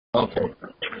Okay.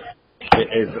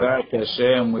 Ezrat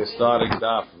Hashem, we're starting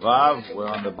Daf Vav. We're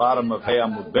on the bottom of Hey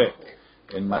Amud Bet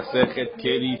in Masechet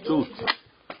Keritut.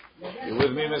 You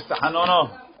with me, Mr.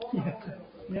 Hanono?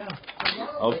 Yeah.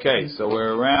 Okay, so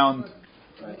we're around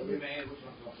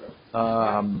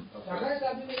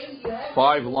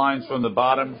 5 lines from the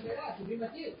bottom.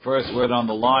 First word on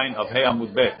the line of Hey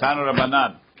Amud Bet. Tanu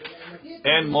Rabbanan.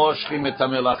 En moshchim et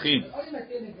hamelachim.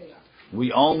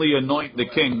 We only anoint the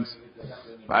kings.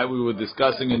 Right, we were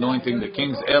discussing anointing the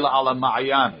kings. El ala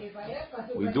ma'ayan.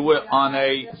 We do it on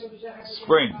a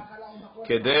spring.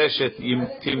 Kedesh et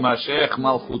timashech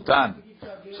malchutan,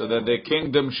 so that their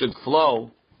kingdom should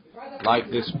flow like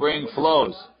the spring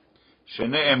flows.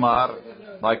 Shene'emar,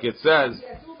 like it says,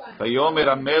 Vayomer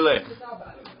Amelech.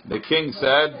 The king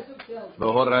said,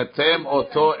 V'horatem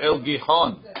oto el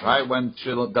Gihon. Right, when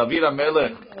David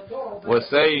Amelech was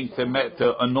saying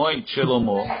to anoint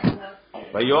Shlomo,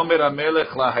 Vayomer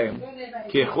Amelech lahem,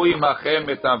 Kechu imachem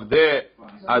et avdei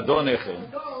adonechem,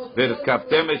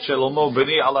 V'rkabtem et Shlomo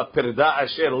b'ni ala perda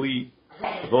asher li,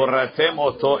 V'horatem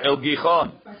oto el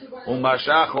Gihon,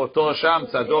 Umashach oto sham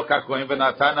tzadok hakohen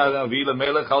v'natan hanavi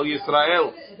lemelech al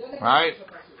Yisrael. Right?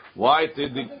 Why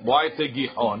to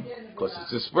Gihon? Because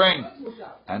it's a spring,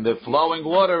 and the flowing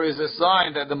water is a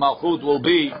sign that the Malchut will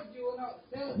be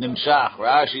Nimshach.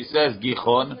 Rashi says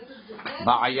Gihon,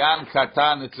 Ma'ayan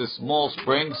Katan, it's a small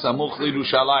spring, Samuch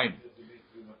L'Yerushalayim.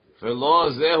 V'lo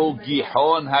zehu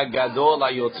Gihon hagadol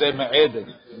hayotze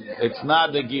me'Eden. It's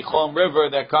not the Gihon river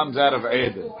that comes out of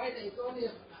Eden.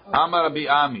 Amar Rabbi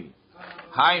Ami,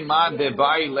 Hayman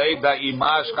debai leida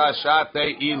imash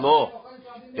chashate ilo.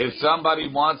 If somebody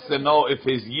wants to know if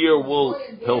his year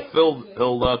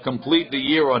he'll complete the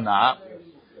year or not,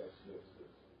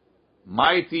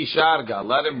 Maiti Sharga,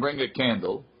 let him bring a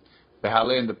candle.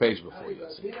 Behale in the page before you.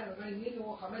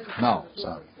 No,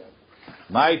 sorry.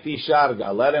 Maiti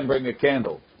Sharga, let him bring a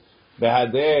candle.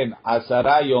 Behaden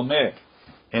Asara Yomeh,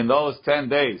 in those 10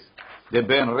 days. The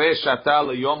Ben Reshata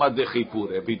Yoma de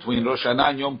Chipure, between Rosh Hashanah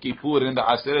and Yom Kippur in the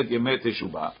Aseret Yemei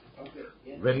Teshuvah.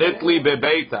 Venitli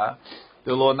Bebeita,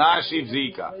 the Lonashiv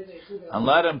Zika, and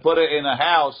let him put it in a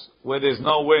house where there's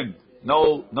no wind,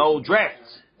 no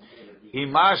drafts.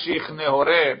 Imashich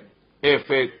Nehore,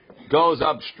 if it goes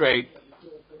up straight,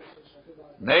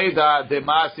 Neda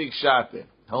Demasik Shate,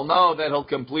 he'll know that he'll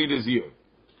complete his year.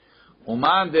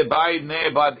 Uman Debai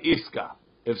Nebad Iska,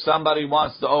 if somebody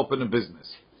wants to open a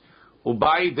business.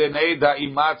 Ubai Deneda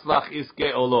Imatzlach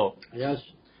Iske Olo. Yes.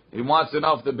 He wants to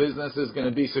know if the business is going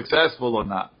to be successful or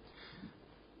not.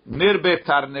 Nirbe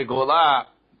Tarnegola,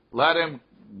 let him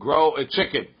grow a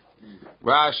chicken.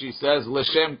 Rashi says,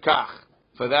 L'shem Kach,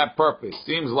 for that purpose.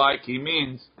 Seems like he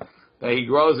means that he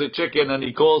grows a chicken and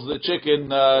he calls the chicken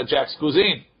Jack's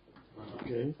Cuisine.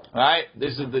 Okay. Right?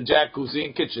 This is the Jack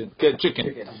Cuisine chicken.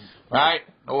 Right?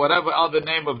 Or whatever other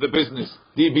name of the business.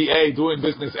 DBA, doing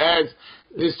business as.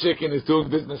 This chicken is doing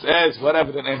business as,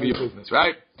 whatever the name of your business.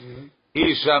 Right?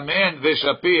 Ishamen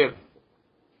Veshapir.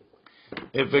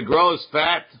 If it grows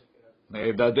fat,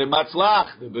 the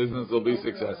business will be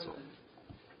successful.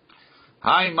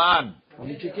 Hi, man.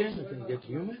 Only chicken? You can get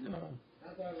human?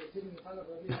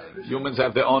 Humans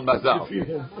have their own mazal.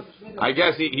 I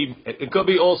guess it could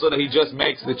be also that he just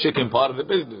makes the chicken part of the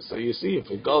business. So you see,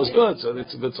 if it goes good, so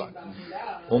it's a good sign.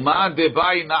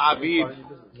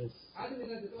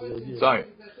 Sorry.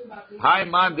 Hi,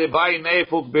 man.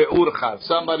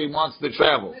 Somebody wants to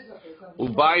travel. He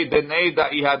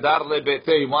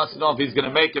wants to know if he's going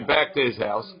to make it back to his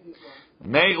house.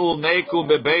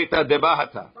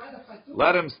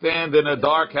 Let him stand in a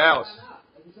dark house.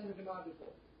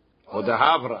 Or the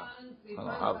Havra. I don't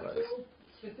know Havra is.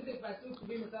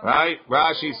 Right?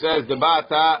 Rashi says,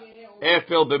 Debata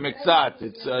efil b'miktzat.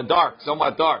 It's dark,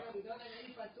 somewhat dark.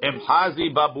 Imhazi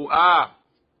babu'ah.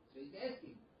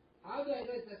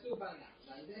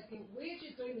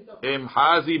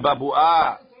 Imhazi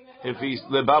babu'ah. If he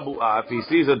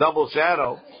sees a double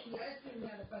shadow,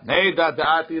 he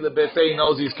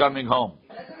knows he's coming home.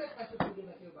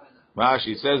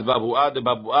 Rashi says, Babu'ah de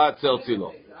Babu'ah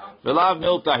tzeltzilo. V'lav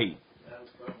miltahi.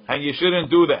 And you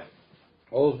shouldn't do that.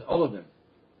 All of them.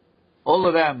 All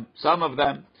of them, some of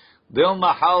them. Dil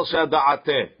mahal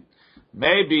shada'ateh.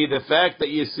 Maybe the fact that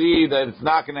you see that it's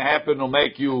not going to happen will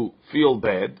make you feel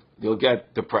bad. You'll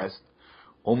get depressed.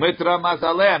 Umitra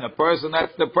mazalen, a person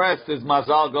that's depressed, his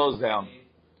mazal goes down.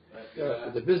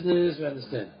 The business, we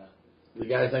understand. The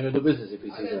guy's not going to do business if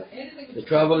he sees that. The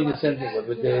traveling is same thing, but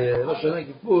with the Rosh Hashanah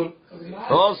Kippur.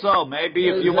 Also, maybe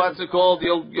if you want to call,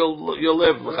 you'll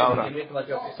live. You make like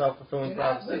a self-fulfilling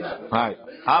prophecy. Right.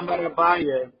 Amar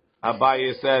Abaye,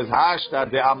 Abaye says, Hashta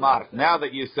de Amar. Now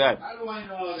that you said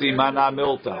Simana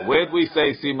Milta. Where did we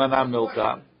say Simana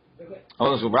Milta?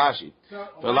 Oh, this is Rashi.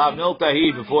 V'la Milta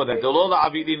he before that. Delola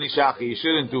Avidi Nishachi. You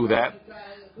shouldn't do that.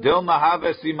 Dilma have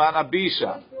Simana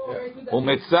Bisha.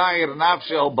 Umetzair Nafshe.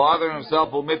 He'll bother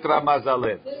himself. Umitra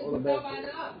Mazalev.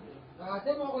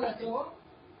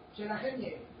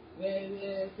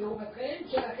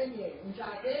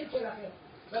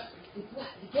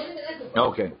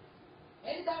 Okay.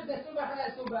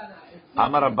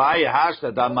 Amar Abaye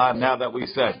Hashta Damar. Now that we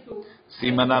said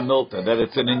Simana Milta, that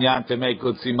it's an inyan to make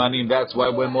good simanim. That's why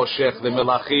when Moshech the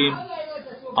Melachim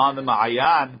on the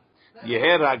Ma'ayan,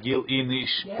 Yehera Gil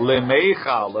Inish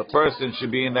Lemeichal, a person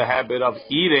should be in the habit of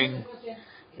eating.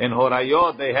 In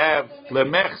Horayot they have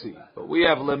Lemechsi, but we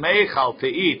have Lemeichal to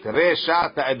eat.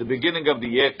 Reshata at the beginning of the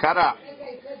year, Kara,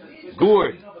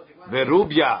 Gourd,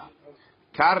 Verubia,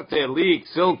 Karte, Leek,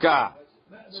 Silka,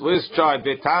 Swiss chard,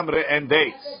 Betamre, and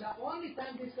dates.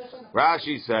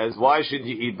 Rashi says, why should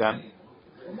you eat them?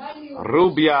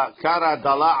 Rubia, Kara,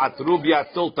 Dalaat, Rubia,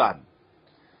 Sultan.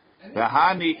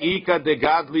 V'hani Ika de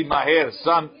Gadli Maher,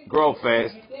 some grow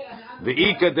fast. The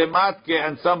Ika de Matke,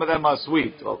 and some of them are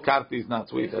sweet. Well, Karti is not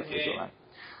sweet, that's for sure.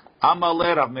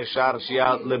 Amaleh Rav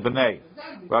Mesharshia lebnei.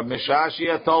 Rav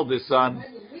Mesharshia told his son,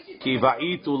 Ki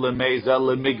va'itu lemeza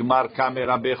lemigmar kame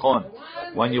rabechon.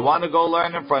 When you want to go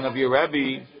learn in front of your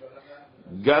Rebbe,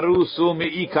 Garusu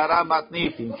mi'ikara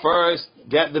matnitin. First,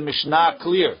 get the Mishnah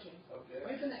clear.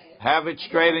 Have it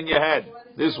straight in your head.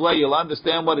 This way you'll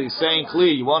understand what he's saying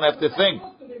clear. You won't have to think.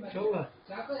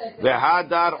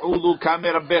 V'hadar ulu kame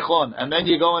rabechon. And then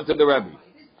you go into the Rebbe.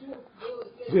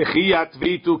 V'chiyat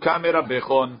vitu kame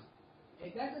rabechon.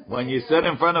 When you sit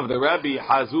in front of the Rebbe,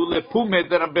 Hazule pumed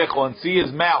rabechon. See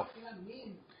his mouth.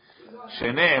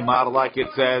 Shene'emar, like it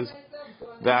says,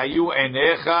 V'ayu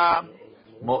enecha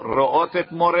ro'ot et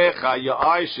morecha. Your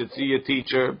eyes should see your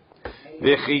teacher.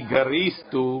 V'chi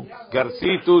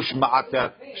garsitu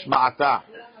shma'ata.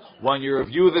 When you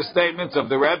review the statements of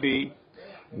the Rebbe,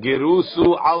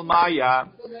 Girusu almaya,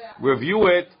 review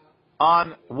it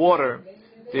on water.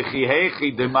 V'chi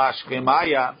hechi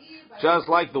demashchemaya, just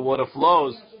like the water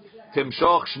flows.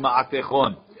 Timshoch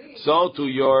shma'atechon. So to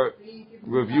your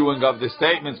reviewing of the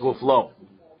statements will flow.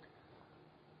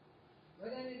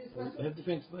 I have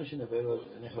different explanation of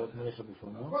Morecha before,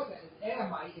 no?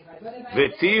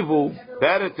 V'tivu,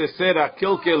 better to sit a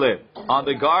kilkele on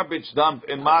the garbage dump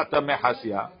in Mata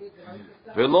Mehasya.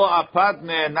 V'lo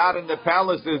apadne, not in the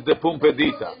palaces, the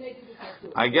Pumpedita.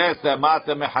 I guess that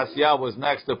Mata Mehasya was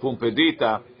next to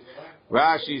Pumpedita.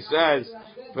 Rashi says,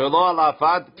 V'lo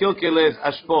alafad kilkele is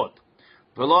ashpot.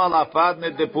 V'lo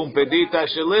alafadne de Pumpedita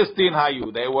shelistin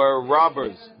hayu. They were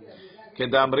robbers.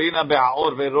 Kedamrina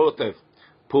be'aor ve'rotev.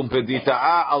 Pumpedita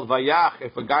al vayach.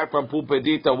 If a guy from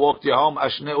Pumpedita walked you home,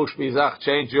 ashne ushpizach,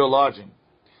 change your lodging.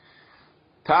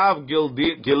 Tav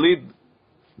gildina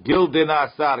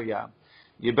sarya.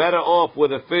 You're better off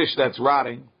with a fish that's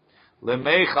rotting.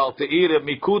 Lemeichal, to eat it,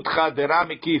 mikutcha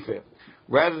derami kife.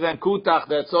 Rather than kutach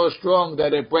that's so strong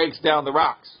that it breaks down the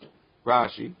rocks.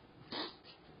 Rashi.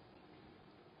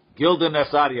 Gildina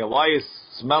sarya. Why is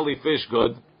smelly fish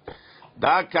good?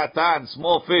 Da katan,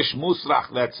 small fish,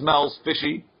 musrach, that smells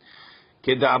fishy.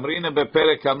 Kedamrina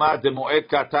beperek hama de moed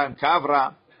katan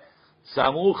kavra.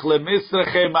 Samuch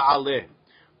lemisreche ma'aleh.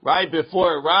 Right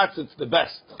before it rots, it's the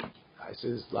best. This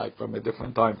is like from a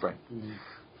different time frame.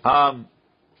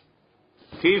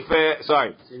 Kife,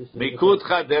 sorry.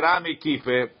 Mikutcha derami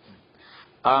kife.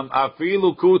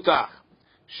 Afilu kutach.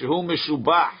 Shehu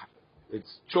meshubach.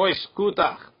 It's choice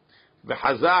kutach.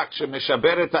 V'chazak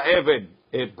shemeshaberet ha'even.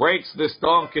 It breaks the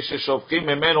stone kisheshovchim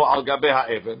memenu al gabe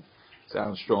ha'even.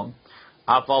 Sounds strong.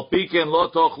 Afal piken lo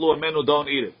tochlu memenu, don't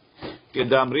eat it.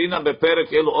 Kedamrina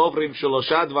beperek elu ovrim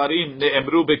shelosha dvarim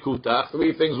ne'emru bekutach.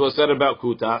 3 things were said about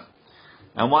kutach.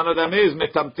 And one of them is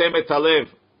metamtemet halev.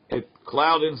 It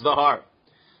cloudens the heart.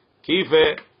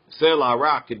 Kife sela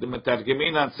rak. The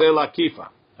metargeminan sela kifa.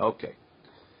 Okay.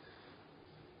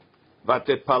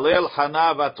 Vatetpalel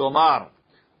hana vatomar.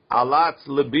 Alatz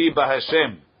libi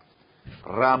b'Hashem.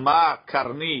 Rama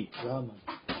karni.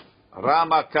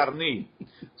 Rama karni.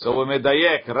 So we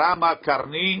medayek. Rama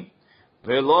karni.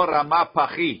 Velo rama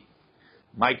pachi.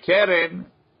 My keren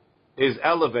is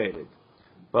elevated.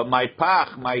 But my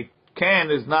pach, my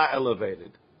can is not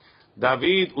elevated.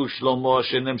 David u'Shlomo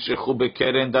shenemshechu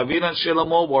bekeren. David and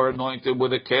Shlomo were anointed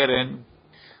with a keren.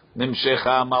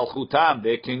 Nimshecha malchutam.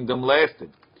 Their kingdom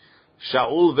lasted.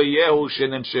 Shaul veYehu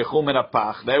shenemshechu min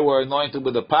hapach. They were anointed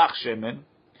with a pach shemen.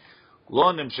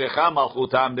 Lo nimshecha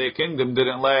malchutam. Their kingdom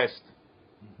didn't last.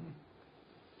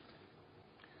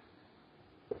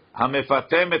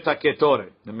 Hamefatem et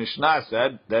haketoret. The Mishnah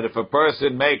said that if a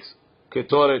person makes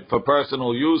ketoret for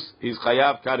personal use, he's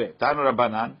chayav karet. Tanu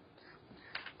Rabbanan.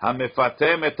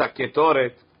 Hamefatem et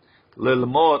haketoret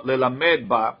lelamed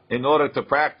ba, in order to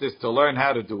practice, to learn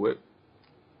how to do it.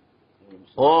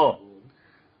 Or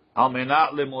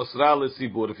almenat lemosra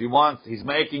lesibur. If he wants, he's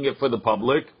making it for the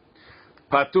public.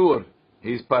 Patur.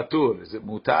 He's patur. Is it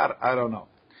mutar? I don't know.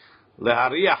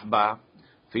 Lehariach ba.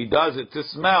 If he does it to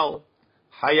smell,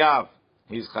 hayav.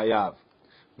 He's chayav.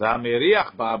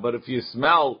 V'hameriach ba. But if you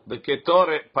smell the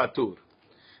ketoret, patur.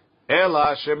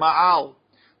 Ela shema'al.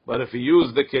 But if he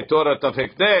used the ketoret of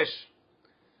hekdesh,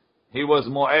 he was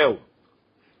mo'el.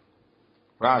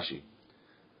 Rashi.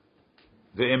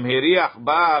 Ve'im hiriach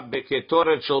ba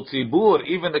beketoret shel tzibur.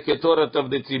 Even the ketoret of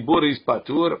the tzibur is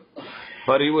patur,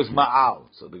 but he was ma'al.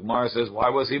 So the Gemara says, why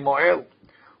was he mo'el?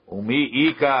 Umi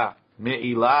ika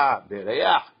me'ilah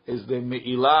bereach. Is the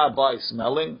me'ilah by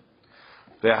smelling?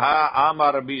 Veha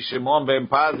amar Rabbi Shimon ben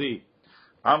Pazi,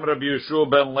 Amar Rabbi Yeshua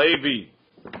ben Levi,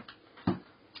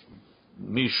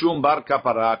 Mishum bar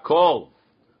kapara, kol,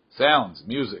 sounds,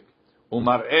 music,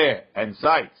 umar'eh, and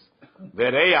sights,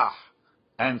 vereach,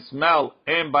 and smell,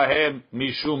 en bahem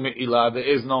mishum me'ilah, there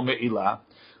is no me'ilah.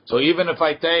 So even if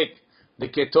I take the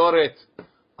ketoret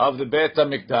of the Beit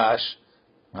HaMikdash,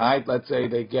 right, let's say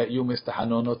they get you, Mr.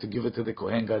 Hanono, to give it to the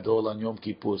Kohen Gadol on Yom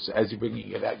Kippur, so as you're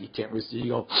bringing it out, you can't receive,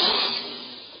 you go,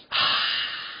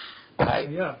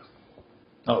 right? Yeah.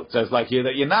 No, it says like here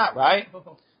that you're not, right?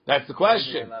 That's the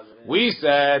question. We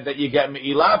said that you get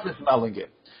me'ilah for smelling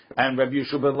it. And Rabbi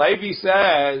Yeshua ben Levi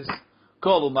says,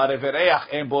 Kol u'marevereach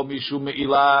en bo mishum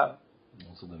me'ilah.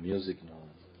 Also the music, no.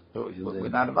 We're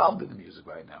not involved in the music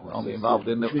right now. We're only involved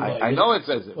in the... I know it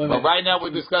says it, but right now we're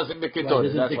discussing the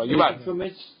ketoret. That's why. You're right.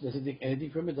 Does it take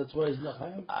anything from it? That's why it's not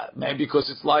high? Maybe because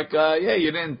it's like,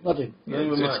 you didn't... Nothing.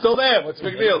 It's still there. What's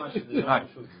the big deal? Right.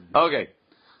 Okay.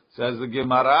 Says the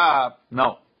Gemara,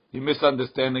 no. You're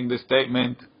misunderstanding the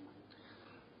statement.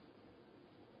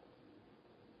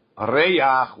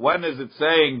 Reyach, when is it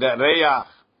saying that Reyach?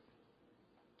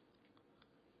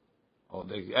 Oh,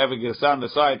 they ever get on the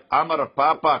side. Amar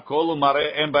Papa, Kolu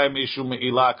Mare en ba'em ishu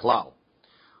me'ilah klal.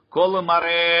 Kolu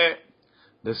Mare,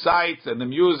 the sights and the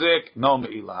music, no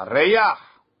me'ilah. Reyach,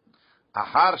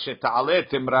 ahar she'ta'ale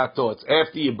timrato. It's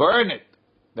after you burn it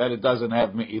that it doesn't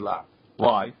have me'ilah.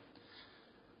 Why?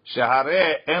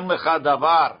 Shehare en lecha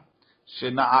davar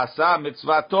she'na'asa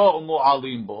mitzvato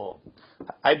u'mu'alim bo.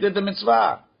 I did the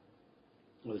mitzvah.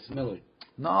 Well, it's smelly.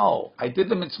 No, I did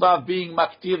the mitzvah of being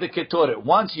maktir the ketoret.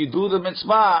 Once you do the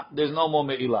mitzvah, there's no more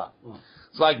me'ilah. Oh.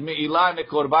 It's like me'ilah and the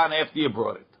korban after you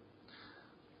brought it.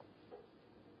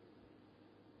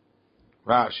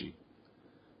 Rashi.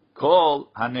 Kol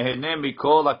hanehene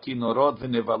mikol hakinorot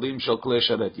v'nevalim shel klei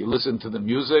sharet. You listen to the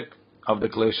music of the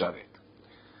klei sharet.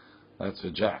 That's for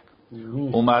Jack.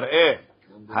 Umar'eh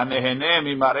hanehene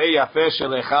mimar'eh yafeh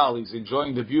shel hechal. He's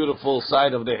enjoying the beautiful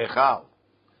side of the hechal.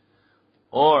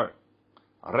 Or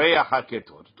Reach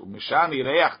HaKetor. Umishani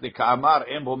Reach de Ka'amar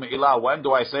en bo me'ilah. When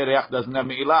do I say Reach doesn't have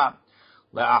me'ilah?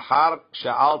 Le'achar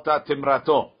she'alta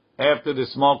timrato. After the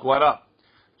smoke went up.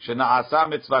 She'na'asa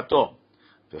mitzvato.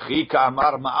 V'chi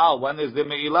Ka'amar ma'al. When is the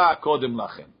me'ilah? Kodim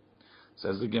lachem.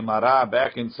 Says the Gemara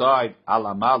back inside.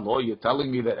 Alama lo. You're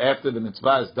telling me that after the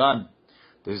mitzvah is done,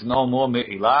 there's no more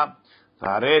me'ilah?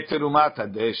 V'harei terumat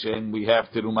hadeshen. We have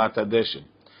terumat hadeshen.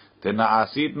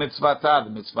 Tena'asit mitzvata.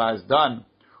 The mitzvah is done.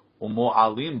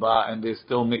 U'mu'alim ba, and there's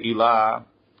still me'ilah.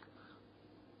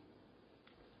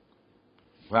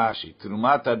 Rashi,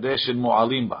 Terumat hadeshen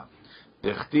mu'alim ba.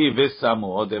 Dechti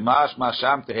v'samu, demash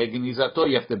masham tehegin izato.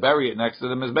 You have to bury it next to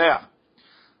the mizbeach.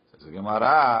 Says the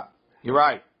Gemara, you're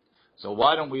right. So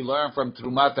why don't we learn from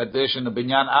Terumat hadeshen the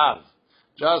binyan av?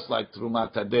 Just like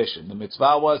Terumat hadeshen. The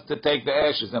mitzvah was to take the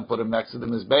ashes and put them next to the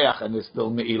mizbeach, and there's still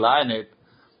me'ilah in it.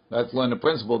 Let's learn the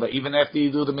principle that even after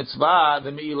you do the mitzvah,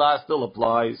 the me'ilah still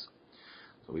applies.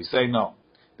 So we say no.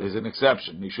 There's an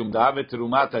exception. Mishum da'avet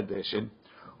terumat hadeshen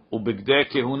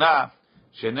ubigdei kehuna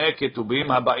shenei ketubim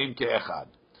haba'im ke'echad.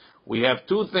 We have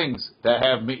two things that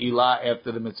have me'ilah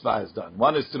after the mitzvah is done.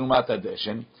 One is terumat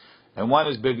hadeshen, and one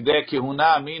is bigdei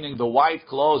kehuna, meaning the white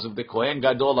clothes of the Kohen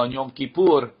Gadol on Yom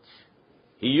Kippur.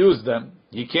 He used them.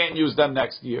 He can't use them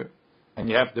next year, and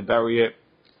you have to bury it.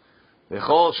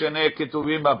 Whenever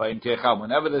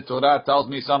the Torah tells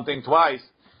me something twice,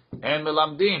 and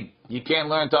melamdim, you can't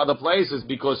learn to other places,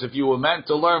 because if you were meant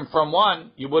to learn from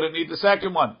one, you wouldn't need the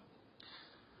second one.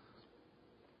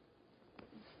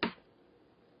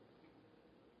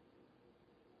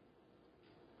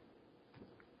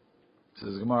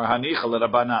 Says Gemara, Hanicha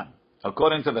l'Rabanan.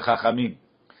 According to the Chachamim,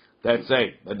 that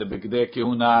say that the Bigdei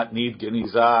Kehuna need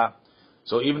Genizah.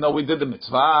 So even though we did the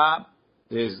mitzvah,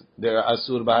 there are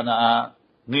Asur B'Hana'ah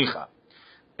Nicha.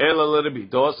 Ela l'Rabbi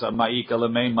Dosa Ma'ika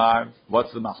l'Meimar.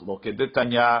 What's the machloket?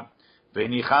 D'Tanya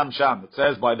V'Nicham Sham. It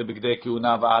says by the Bigdei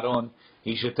Kehuna v'Aaron,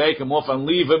 he should take him off and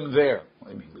leave him there. What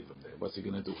do you mean leave him there? What's he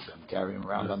going to do with them? Carry him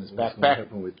around on his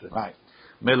backpack? Right.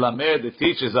 Melamed, it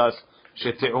teaches us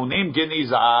Shete'unim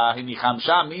Genizah. Nicham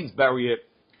Sham means bury it.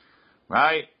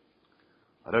 Right?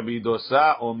 Rabbi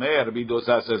Dosa Omer. Rabbi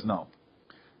Dosa says no.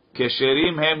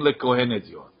 Kesherim hem lekohen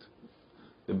ediot.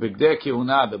 The Bigdei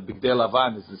Kehuna, the Bigdei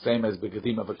Lavan, is the same as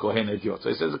Bigdim of a kohen ediot. So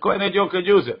he says the kohen ediot could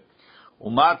use it.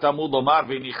 Uma tamud omar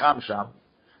v'nicham sham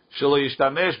shelo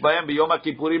yishtamesh b'hem b'yom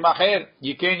ha'kippurim acher.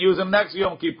 You can't use them next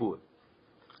Yom Kippur.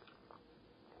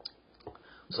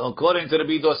 So according to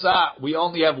Rabbi Dosa, we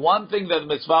only have one thing that the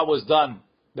mitzvah was done,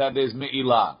 that is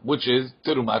me'ilah, which is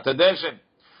Terumat HaDeshen.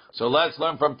 So let's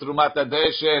learn from Terumat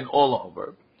HaDeshen all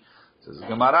over. Says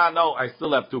Gemara, no, I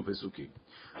still have two pesukim.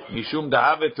 Mishum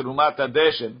da'ave Terumat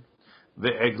HaDeshen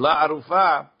ve'egla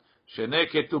arufa shene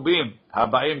ketubim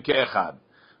haba'im ke'echad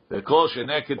ve'kol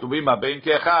shene ketubim haba'im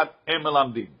ke'echad em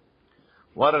melamdim.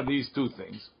 What are these two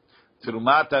things?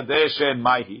 Terumat HaDeshen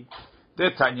mahi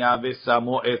Detanya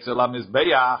v'samo etzel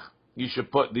hamizbeach. You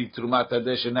should put the Terumat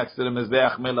HaDeshen next to the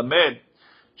mizbeach melamed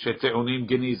shete'unim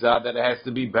genizah, that it has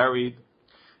to be buried.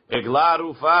 Egla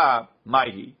arufa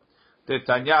mahi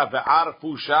Tetanya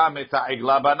ve'arfu sham et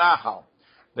ha'egla banachal.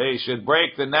 They should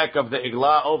break the neck of the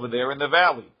igla over there in the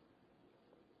valley.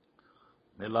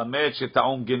 Melamed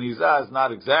sheta'um genizah is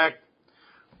not exact.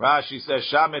 Rashi says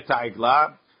sham et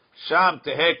ha'egla sham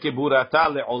teheh kiburata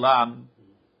le'olam.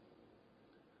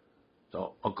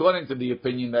 So according to the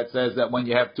opinion that says that when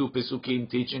you have two pesukim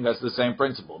teaching us the same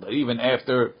principle, that even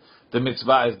after the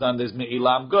mitzvah is done, there's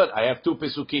me'ilam, good. I have two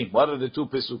pesukim. What are the two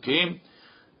pesukim?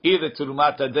 Either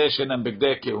Terumat HaDeshen and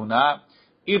Bigdei Kehuna,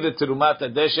 either Terumat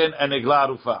HaDeshen and Egla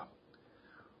Arufa.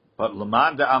 But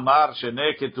L'man Amar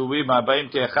Shenei Ketuvim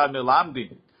Habayim Ke'echad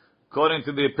Melamdim. According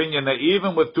to the opinion that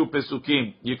even with two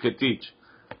pesukim you could teach.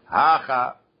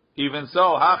 Hacha, even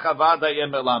so, Hacha Vada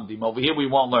Yem Melamdim. Over here we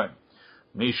won't learn.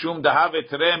 Mishum Dahave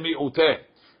Tere Mi'uteh.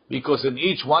 Because in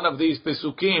each one of these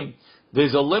pesukim,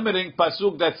 there's a limiting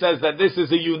pasuk that says that this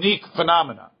is a unique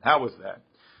phenomenon. How is that?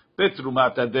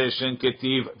 Petrumat HaDeshen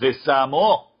ketiv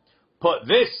v'samo. Put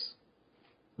this,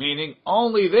 meaning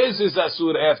only this is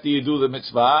asur after you do the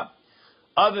mitzvah.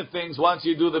 Other things, once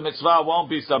you do the mitzvah, won't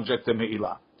be subject to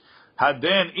me'ilah.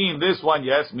 Haden in this one,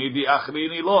 yes, midi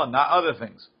achrini lo, not other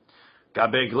things.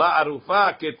 Kabegla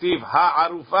arufa ketiv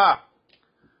ha'arufa.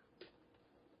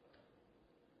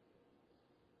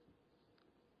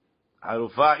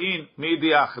 Arufa in midi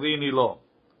achrini lo.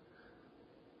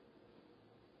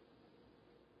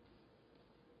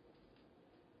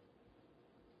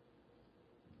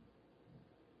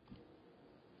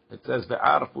 It says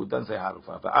ve'arfu, doesn't say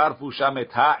harufa. Ve'arfu sham et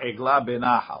ha'egla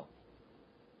benachal.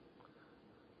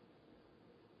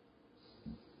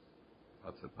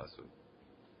 What's the pasuk?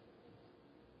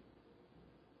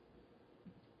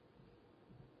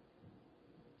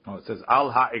 Oh, it says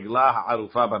al ha'egla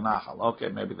ha'arufa benachal. Okay,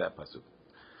 maybe that pasuk.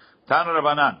 Tanu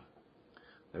Rabbanan,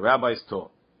 the rabbis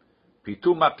taught.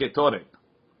 Pitu maketoret,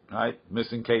 right?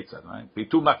 Missing ketzad, right?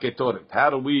 Pitu maketoret. How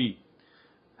do we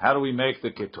make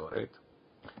the ketoret?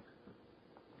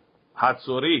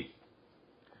 Hatzori,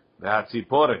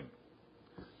 v'hatziporen,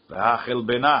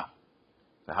 v'hachelbena,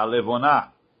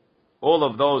 v'halevona. All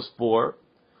of those four,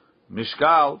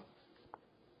 mishkal,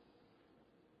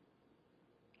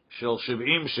 shel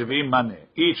shivim maneh.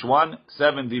 Each one,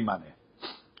 70 maneh.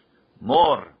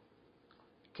 Mor,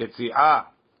 ketzi'ah,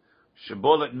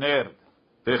 shebolet nerd,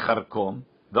 v'charkom.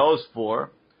 Those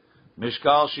four,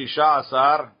 mishkal shisha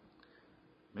asar,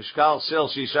 mishkal shel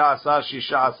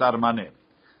shisha asar maneh.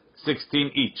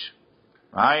 16 each,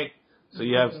 right? So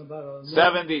you have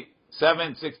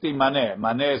 16 maneh.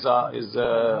 Maneh is how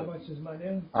much is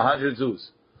maneh? 100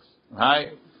 zuz, right?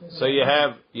 So you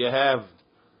have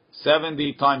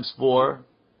 70 times 4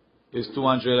 is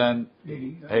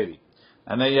 280,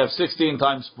 and then you have 16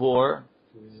 times 4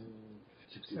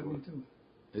 72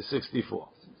 is 64.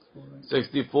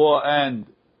 64 and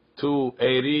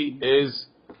 280 is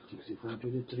 64 to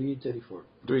 334.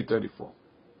 334.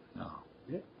 No.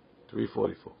 Yeah.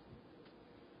 344.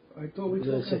 I thought we were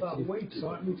talking about weights.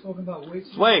 Aren't we talking about weights?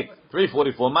 Wait,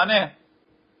 344 maneh.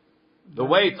 The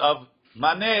weight of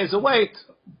maneh is a weight.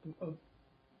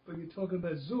 But you're talking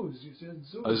about zuz. You said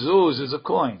zuz. A zuz is a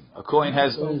coin. A coin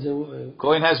has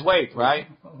weight, right?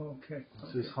 Oh, okay.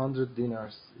 So it's 100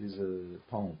 dinars is a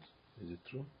pound. Is it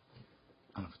true?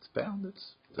 I don't know if it's pound.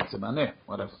 It's a maneh,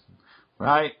 whatever,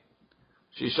 right?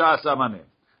 Shisha Samanim.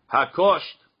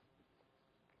 Hakosht.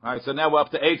 Alright, so now we're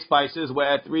up to 8 spices. We're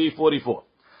at 344.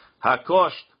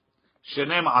 Hakosht.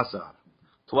 Shenem Asar.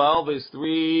 12 is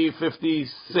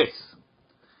 356.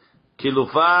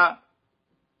 Kilufa.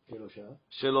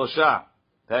 Shelosha.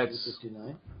 That's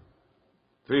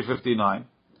 359.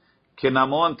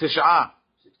 Kinamon Tish'a.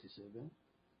 67.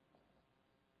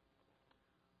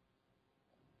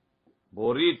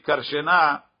 Borit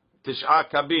Karshena Tish'a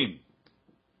Kabin.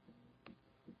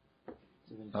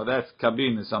 Now that's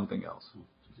Kabin is something else.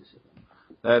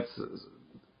 That's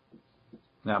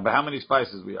now. But how many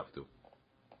spices we up to?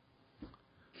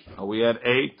 We had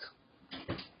 8.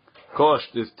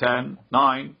 Kosht is 10.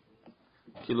 9.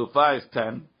 Kilufa is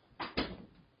 10.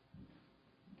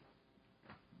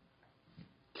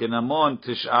 Kinamon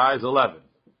Tish'a is 11.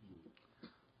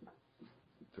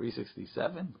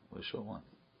 367? We're sure one.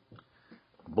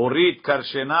 Borit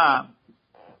Karshena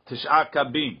Tish'a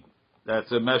Kabin.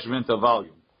 That's a measurement of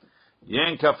volume.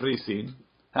 Yen Kafrisin.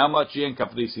 How much yen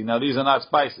Kafrisin? Now these are not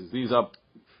spices. These are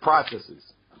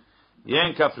processes.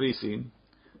 Yen Kafrisin.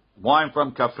 Wine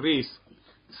from Kafris.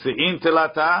 Se'in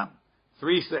Telata.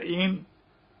 3 Se'in.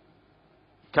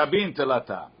 Kabin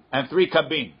Telata. And 3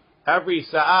 Kabin. Every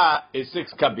Sa'ah is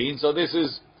 6 Kabin. So this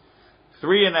is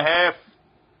 3.5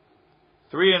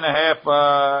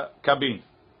 Kabin.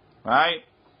 Right?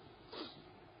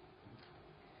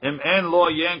 Im en lo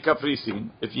yen kafrisin.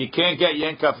 If you can't get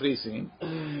yen kafrisin,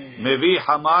 mevi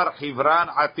hamar Hivran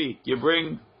atik. You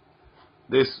bring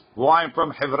this wine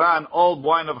from Hivran, old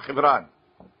wine of Hivran.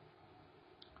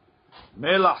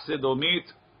 Melach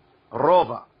sedomit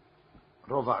rova.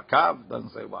 Rova kav,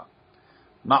 doesn't say what.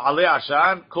 Ma'ale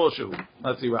ashan koshu.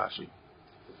 Let's see Rashi.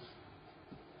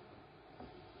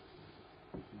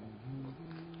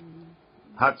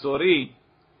 Hatzori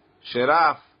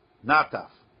sheraf nataf.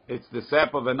 It's the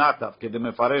sap of a nataf.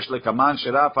 Kedemefaresh lekaman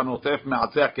sheraf anotef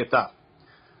me'atzeh ketaf.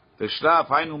 The shraf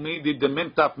hainu midi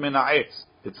demintaf min ha'etz.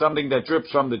 It's something that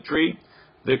drips from the tree.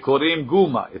 The korim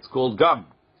guma. It's called gum.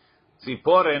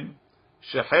 Tziporen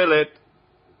shehelet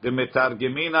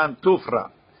demetargeminan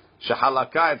tufra.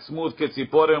 Shehalaka, it's smooth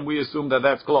ketziporen. We assume that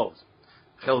that's close.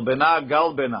 Chelbena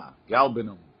galbena.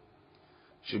 Galbenum.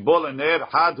 Shibol ener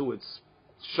hadu. It's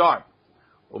sharp.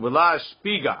 Ubela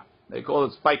spiga. They call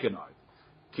it spikenard.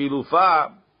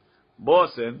 Kilufa,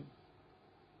 bosen,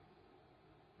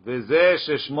 veze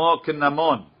sheshmo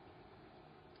kinamon.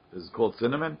 This is called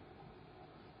cinnamon.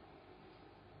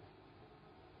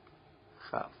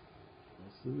 Chav.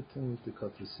 What's the return with the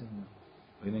Kafrisin?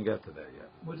 We didn't get to that yet.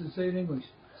 What does it say in English?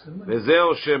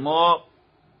 Vezeo shemo.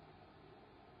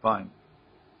 Fine.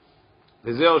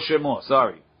 Vezeo shemo.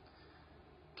 Sorry.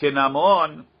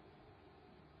 Kinamon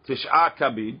tish'a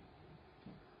kabin.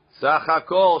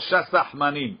 Sachakol shasach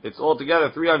manim. It's altogether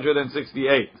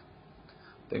 368.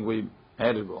 I think we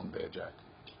had it wrong there, Jack.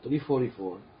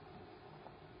 344.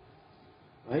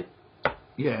 Right?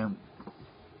 Yeah.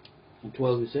 And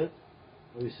 12 we said?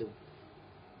 What we said?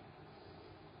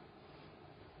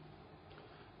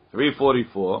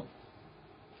 344.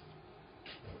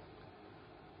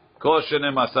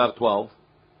 Koshenem asar 12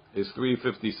 is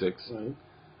 356. Right.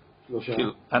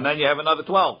 Shlosha. And then you have another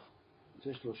 12.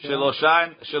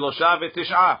 Shelosha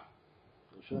v'tish'a.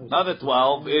 Another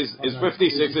 12 is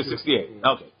 56 is 68.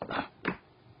 Okay.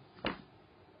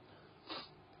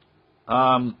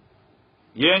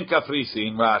 Yen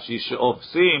kafrisin Rashi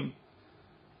she'ofsim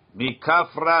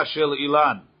mikafra shel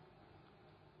ilan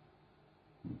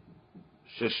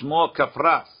sheshmo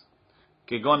kafras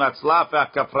kegon atzlaf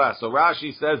kafras. So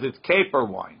Rashi says it's caper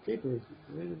wine,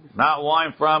 not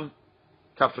wine from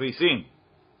kafrisin.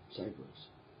 Cyprus.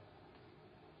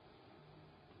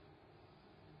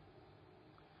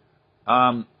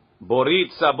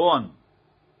 Borit sabon,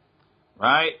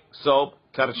 right? Soap.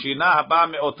 Karshina haba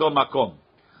me'oto makom.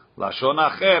 Lashon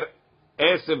acher,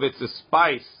 esev, it's a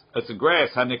spice, it's a grass,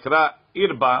 hanikra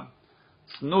irba,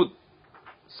 snut,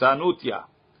 sanutia.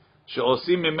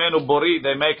 She'osim mimenu borit,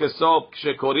 they make a soap,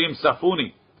 shekorim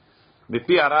safuni.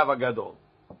 Mipi harav hagadol.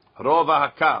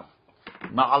 Rova hakav.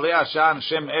 Ma'ale ashan,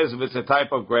 shem esev, it's a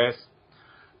type of grass.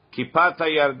 Kipat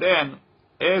hayarden,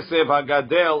 esev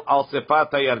hagadel al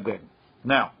sefat hayarden.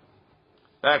 Now,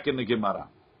 back in the Gemara.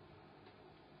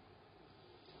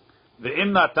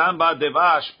 Ve'im natan ba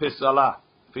devash pisala.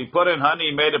 If he put in honey,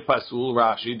 he made a pasul.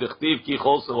 Rashi dechtiv ki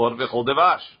chol seor v'chol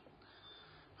devash.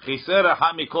 Chiser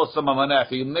ha mikol samamaneh. If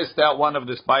he missed out one of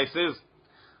the spices,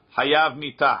 hayav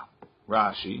mita.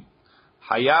 Rashi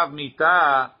hayav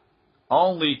mita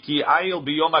only ki ayil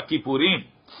biyom kippurim.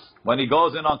 When he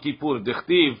goes in on Kippur,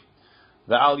 dechtiv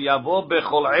ve'al yavo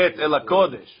bechol et el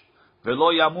hakodesh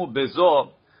ve'lo yamu bezo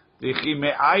Dichi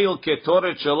me'ayil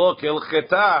ketoret shelo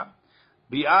kelcheta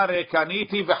bi'are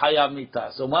kaniti v'chayav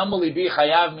mita. So when will he be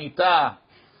chayav mita?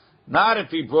 Not if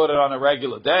he brought it on a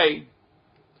regular day.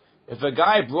 If a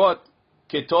guy brought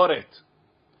ketoret,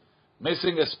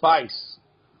 missing a spice,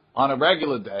 on a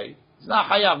regular day, he's not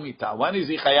chayav mita. When is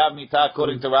he chayav mita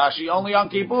according to Rashi? Only on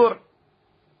Kippur.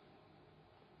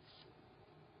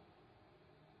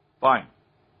 Fine.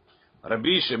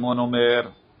 Rabbi Shimon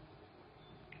Omer,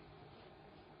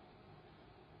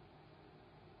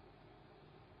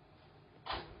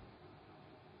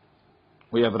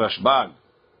 we have Rashbag.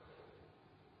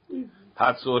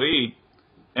 Hatzori,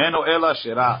 eno ela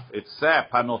shiraf. It's sap,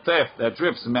 hanotef, that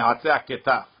drips me'atzah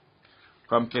ketaf,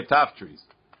 from ketaf trees.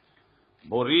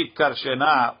 Borit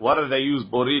karshena, what do they use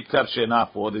borit karshena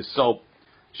for? This soap.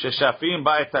 Sheshafim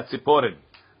ba'et hatziporin.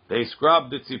 They scrub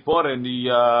the tziporin,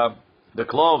 the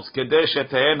cloves, kedesh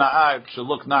etehena, should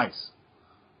look nice.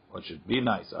 Or should be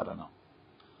nice, I don't know.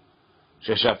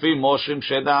 Sheshafim moshim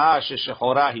sheda'a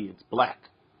sheshechorahi, it's black.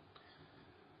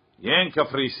 Yen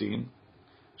kafrisin,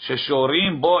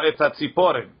 sheshorim bo et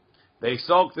hatziporin. They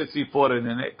soak the tziporin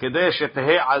in it, kedesh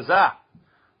eteheh azah,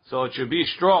 so it should be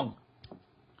strong.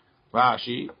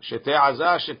 Rashi, sheteh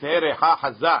azah, sheteh reha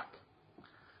hazak.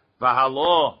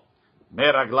 Vahalo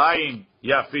meraglaim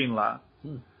yafin la.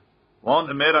 Won't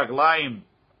the meraglaim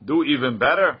do even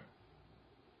better?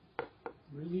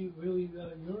 Really,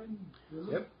 urine?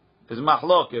 Really? Yep. It's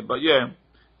machloket, but yeah.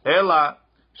 Ela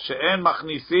she'en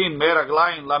machnisin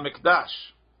meraglaim la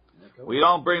mikdash. We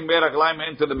don't bring meraglaim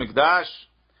into the mikdash.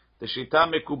 The shita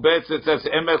mekubetzet says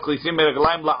em mechnisin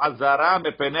meraglaim la azara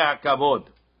mepenei hakavod.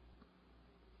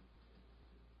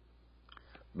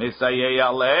 Misayei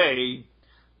alei.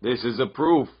 This is a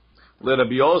proof. Let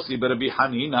Rabbi Yossi but Rabbi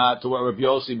Hanina, to what Rabbi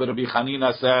Yossi but Rabbi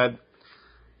Hanina said,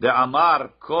 the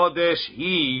Amar Kodesh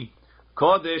hi,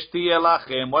 Kodesh tiye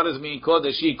lachem. What does it mean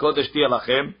Kodesh hi, Kodesh tiye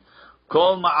lachem?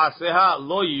 Kol ma'aseha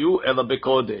lo yu ela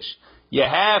bekodesh. You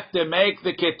have to make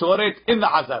the ketoret in the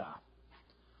azara.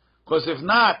 Because if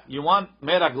not, you want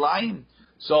meraglaim,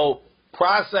 so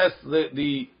process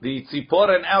the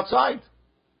tziporen outside,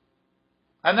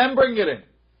 and then bring it in.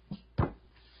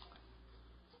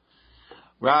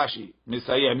 Rashi,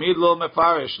 Misayeh midlo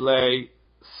mefarish le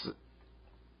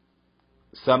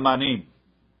samanim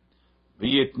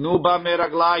v'yitnu ba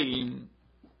meraglayim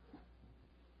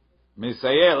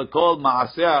Misayeh called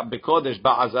maaseh bekodesh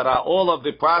ba'azara. All of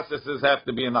the processes have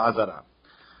to be in the azara.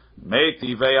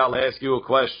 Meiti vei, I'll ask you a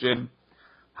question.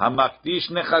 Hamaktish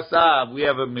nechasav. We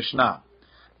have a mishnah.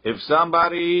 If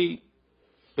somebody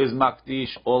is maktish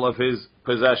all of his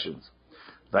possessions,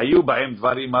 and there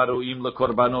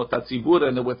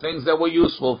were things that were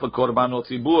useful for korbanot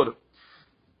tzibur.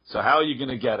 So how are you going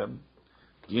to get him?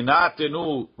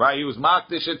 Yinatenu, right? He was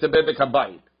makdish et bebek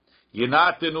habayit.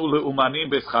 Yinatenu leumanim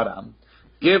b'scharam.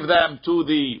 Give them to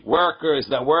the workers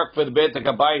that work for the bebek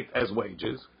habayit as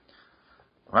wages,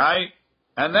 right?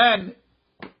 And then,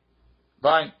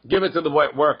 fine, give it to the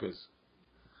workers.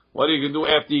 What are you going to do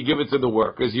after you give it to the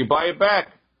workers? You buy it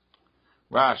back.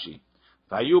 Rashi.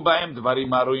 If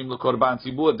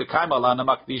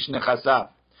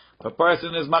a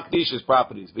person is makdish his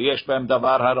properties,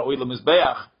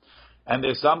 and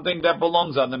there's something that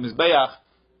belongs on the mizbeach,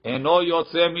 it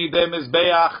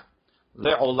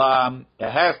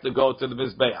has to go to the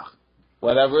mizbeach,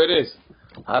 whatever it is.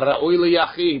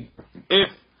 If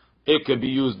it could be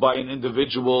used by an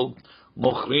individual,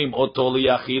 mochrim oto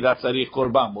liyachid atzarich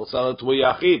korban, we'll sell it to a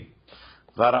yachid.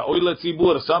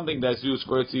 Something that's used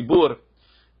for a tzibur,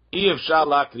 you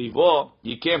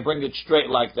can't bring it straight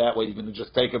like that, where you're going to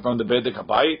just take it from the bedek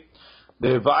habayit.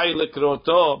 You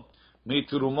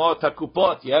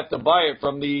have to buy it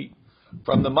from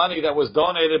the money that was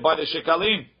donated by the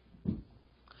shekalim.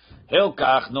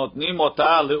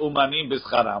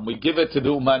 We give it to the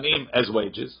umanim as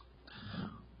wages.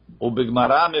 The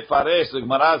Gemara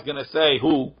is going to say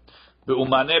who?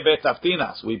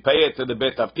 We pay it to the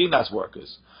bet avtinas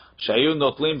workers. Shayu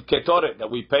notlim ketoret,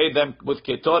 that we pay them with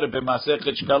ketoret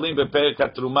b'masechet shkalim b'perek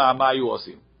hatruma hamayu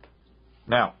osim.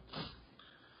 Now,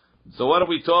 so what are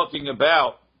we talking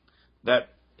about? That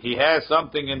he has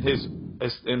something in his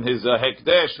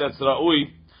hekdesh that's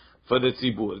ra'ui for the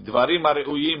tzibur. Dvarim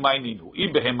ha're'uyim ma'ininu.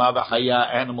 Ibehema v'chaya,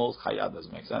 animals, chaya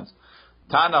doesn't make sense.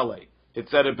 Tanale, it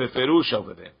said it beferush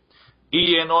over there.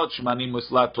 Iyenot shmanim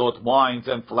muslatot, wines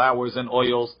and flowers and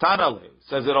oils. Tanale,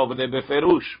 says it over there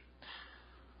beferush.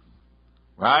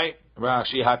 Right?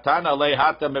 Rashi hatana le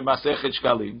hata memasechet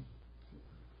shkalim.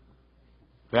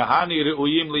 Vehani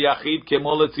reuyim liyachid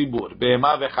kemo letzibur.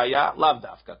 Behema vechaya lav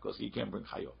dafka, because he can't bring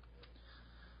chayot.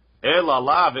 El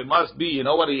alav, it must be, you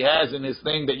know what he has in his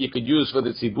thing that you could use for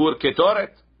the tzibur? Ketoret.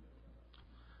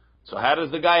 So how does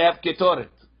the guy have ketoret?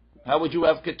 How would you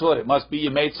have ketoret? It must be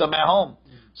you made some at home.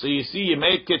 So you see, you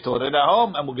made ketoret at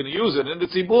home, and we're going to use it in the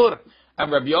tzibur.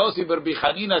 And Rabbi Yossi Rabbi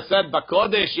Chanina said,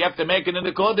 Bakodesh, you have to make it in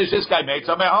the Kodesh. This guy made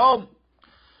some at home.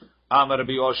 Amar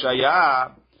Rabbi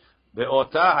Oshaya,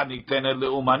 Ve'ota hanitenet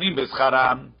leumanim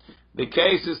b'scharam. The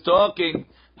case is talking,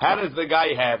 how does the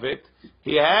guy have it?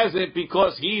 He has it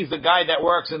because he's the guy that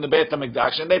works in the Beit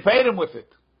HaMikdash, and they paid him with it.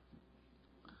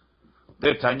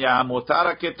 The Tanya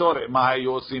motara ketoret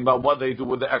mahayosim, but what they do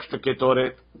with the extra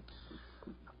ketoret?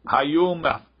 Hayum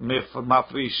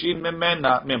mafrishim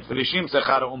memena mefrishim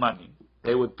sechar umanim.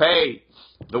 They would pay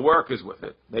the workers with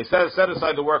it. They set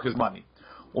aside the workers' money.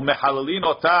 Umehalalin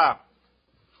ota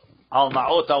al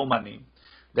ma'ota umanim.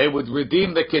 They would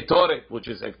redeem the ketoret, which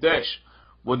is ekdesh,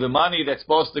 with the money that's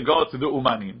supposed to go to the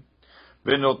umanim.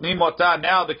 V'notnim ota,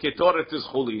 now the ketoret is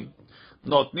chulin.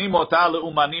 Notnim ota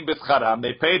leumanim b'scharam.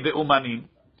 They paid the umanim.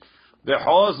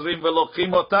 V'chozrim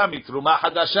v'lochim ota mitruma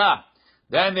hadasha.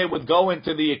 Then they would go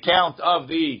into the account of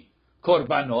the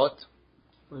korbanot,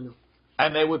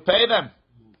 and they would pay them.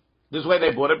 This way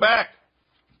they brought it back.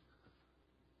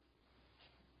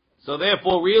 So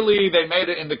therefore, really, they made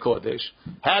it in the Kodesh.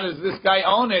 How does this guy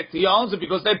own it? He owns it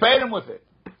because they paid him with it.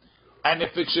 And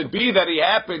if it should be that he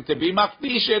happened to be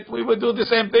makdish it, we would do the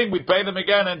same thing. We'd pay them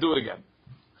again and do it again.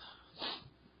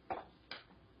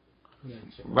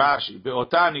 Rashi,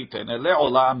 be'otani tenele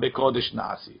olam bekodesh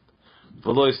nasit.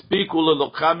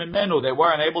 They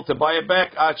weren't able to buy it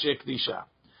back.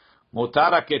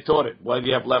 Motara ketoret. Why do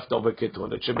you have leftover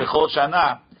ketoret? Shebechol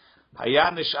shana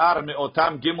haya nishar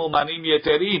me'otam gimel manim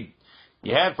yeterim.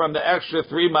 You had from the extra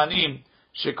 3 manim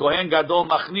shekohen gadol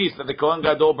machnis, that the kohen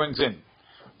gadol brings in.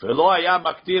 Velo haya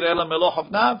maktir ela meloch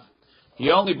avnav. He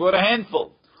only brought a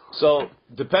handful. So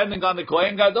depending on the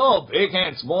kohen gadol, big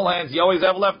hands, small hands, you always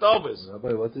have leftovers.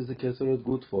 Rabbi, what is the ketoret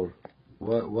good for?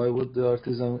 Why would the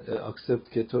artisan accept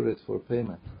ketoret for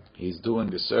payment? He's doing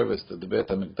the service to the Beit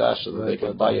HaMikdash so that they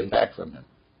can buy it back from him.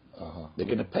 They're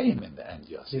going to pay him in the end,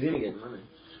 yes. He didn't get money.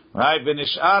 Right,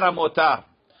 v'nish'ara motar.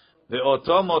 The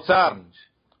oto motar.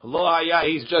 Lo haya,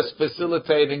 he's just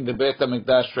facilitating the Beit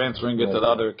HaMikdash, transferring it to the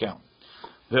other account.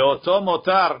 The oto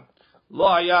motar. Lo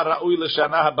haya ra'ui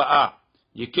l'shana haba'ah.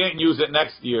 You can't use it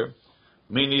next year.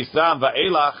 Mi Nisan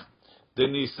va'elach. The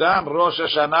Nisan Rosh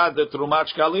Hashanah, the Trumat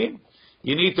Shkalim.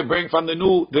 You need to bring from the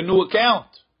new account.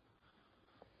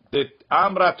 The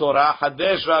Amra Torah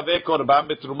Hadesh Rave Korban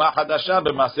Betruma Hadasha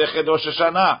B'Masechet Rosh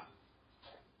Hashanah.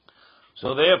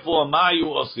 So therefore, Mayu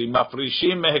Osi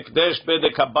Mafrishim Mehekdesh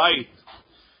Bedek Habayit.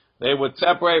 They would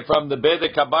separate from the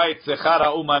Bedek Habayit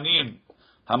Sechara Umanim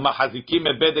Hamahazikim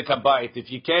Bedek Habayit. If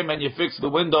you came and you fixed the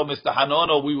window, Mr.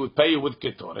 Hanono, we would pay you with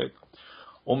ketoret.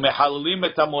 Umehalalim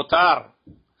Et Hamotar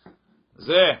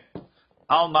Zeh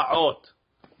Al Ma'ot.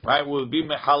 Right, we'll be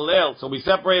mehalel. So we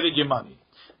separated your money.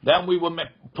 Then we will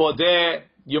podeh.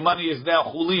 Your money is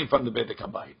now chulin from the Bedek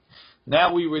Habayit.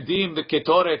 Now we redeem the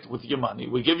ketoret with your money.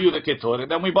 We give you the ketoret,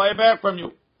 then we buy it back from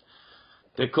you.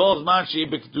 They call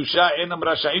manshi b'kedusha enam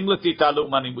rasha'im l'titalu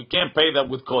money. We can't pay them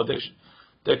with kodesh.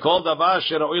 They call davar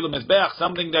shero'il mizbeach,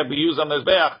 something that we use on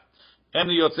mizbeach.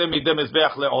 Enu yotzeh mideh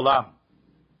mizbeach le'olam.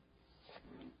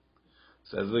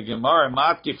 Says the Gemara,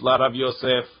 matkif la Rav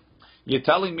Yosef. You're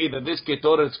telling me that this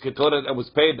ketoret is ketoret that was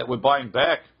paid that we're buying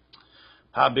back?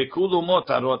 Habekulu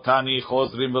motarotani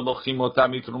chozrim velochim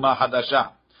otam mitruma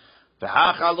hadasha.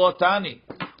 V'hachalotani.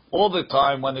 All the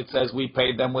time when it says we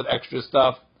paid them with extra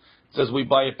stuff, it says we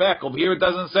buy it back. Over here it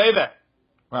doesn't say that.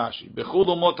 Rashi.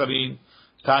 Bekulu motarin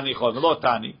tani chozrim lo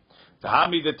tani.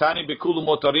 V'hami detani bekulu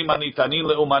motarim anitanin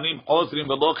leumanim chozrim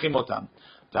velochim otam.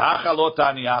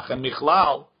 V'hachalotani achem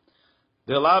michlal.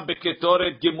 It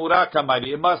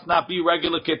must not be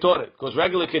regular ketoret, because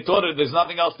regular ketoret there's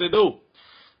nothing else to do.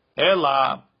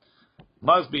 Ela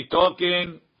must be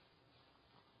talking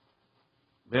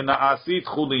benaasit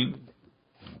chulin.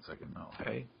 1 second now,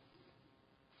 hey.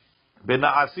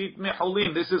 Benaasit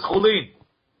mechulin. This is chulin.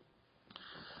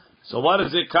 So what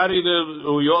is it? Kari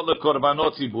le'uyot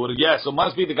lekorbanot zibur. Yes, so it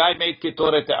must be the guy made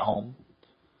ketoret at home,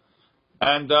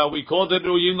 and we called it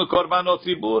ruyim lekorbanot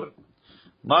zibur.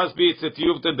 Must be it's a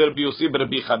tiyuv to Rabbi Yossi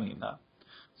Rabbi Chanina.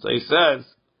 So he says,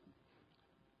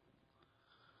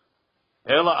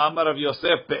 Ela Amar of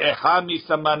Yosef pe'echa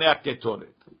misamaneh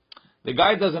ketoret. The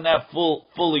guy doesn't have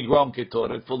fully grown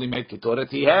ketoret, fully made ketoret.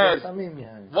 He has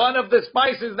one of the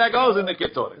spices that goes in the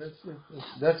ketoret.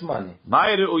 That's money.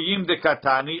 Ma'ir uyim de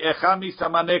katani echa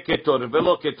misamaneh ketoret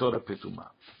velo ketoret petuma.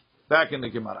 Back in the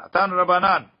Gemara. Tan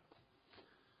Rabbanan.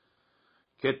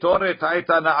 Ketoret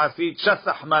haita na'asit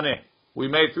shasach maneh. We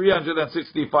made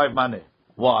 365 maneh.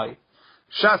 Why?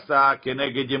 Shasa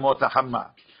keneged yemot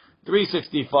ha'chama.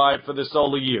 365 for the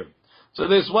solar year. So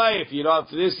this way, if you don't,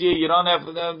 for this year you don't have,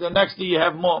 the next year you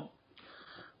have more.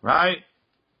 Right?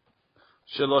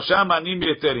 Shelosha manim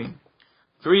yeterim.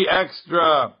 3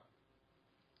 extra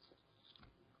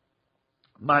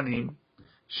manim.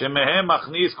 Shemehem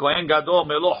machnis kohen gadol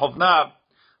melo chovnav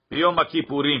biyom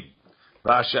HaKippurim.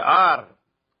 V'ashe'ar,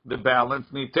 the balance,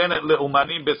 nitenet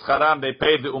le'umanim b'scharam, they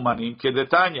pay the umanim.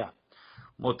 Kedetanya.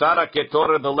 Mutara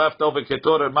ketoret, the leftover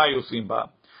ketoret, ma yusim ba.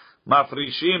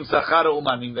 Mafrishim sachar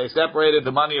umanim. They separated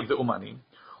the money of the umanim.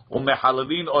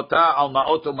 Umehalalin ota al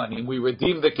ma'ot umanim. We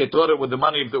redeem the ketoret with the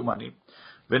money of the umanim.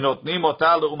 V'notnim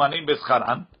ota le'umanim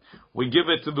b'scharam. We give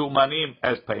it to the umanim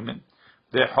as payment.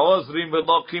 The hozrim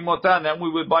v'lokim ota, and then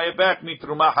we would buy it back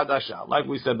mitruma hadasha, like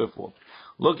we said before.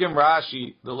 Look in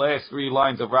Rashi, the last 3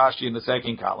 lines of Rashi in the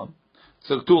second column.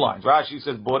 So 2 lines. Rashi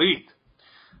says borit,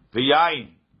 v'yayin,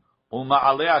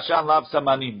 u'ma'alei ashan lav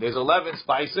samanim. There's 11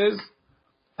 spices,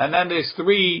 and then there's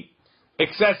 3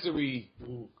 accessory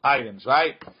items,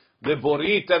 right? The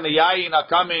borit and the yayin are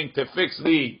coming to fix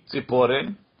the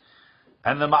tziporin,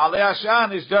 and the ma'alei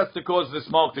ashan is just to cause the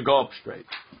smoke to go up straight.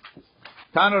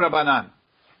 Tanu Rabbanan,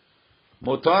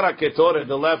 motara ketoret,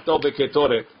 the leftover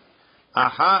ketoret,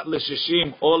 Aha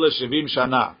l'shishim or l'shivim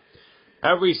shana.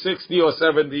 Every 60 or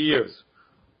 70 years.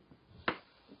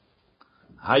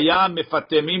 Haya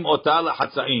mifatemim ota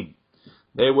l'hatzaim.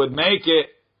 They would make it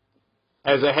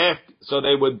as a half, so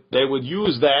they would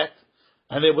use that,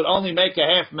 and they would only make a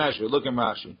half measure. Look at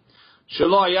Rashi.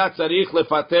 Shelo haya tzarich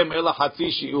lefatem ela hatzi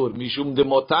shiur, mishum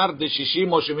demotar de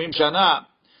shishim or shivim shana,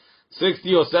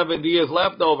 60 or 70 years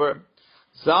left over,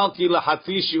 salki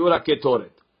l'hatzi shiur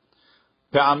haketoret.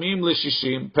 פעמים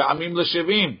ל-60, פעמים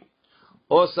ל-70,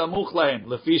 או סמוך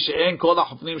להם, לפי שאין כל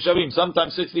החופנים שווים,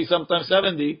 sometimes 60, sometimes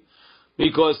 70,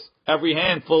 because every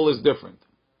handful is different.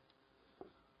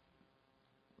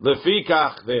 לפי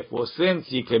כך, therefore,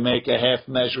 since you can make a half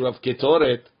measure of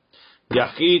ketoret,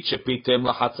 יחיד שפיתם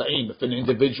לחצאים, if an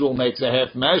individual makes a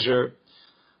half measure,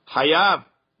 חייב,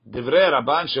 דברי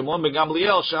רבן שמעון בן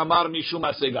גמליאל, שאמר משום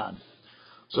הסגן.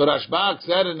 So Rashbag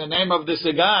said in the name of the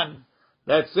Segan,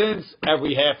 that since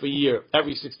every half a year,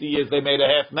 every 60 years they made a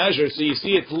half measure, so you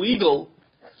see it's legal,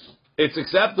 it's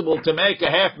acceptable to make a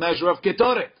half measure of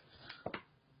ketoret.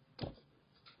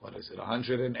 What is it,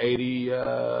 180...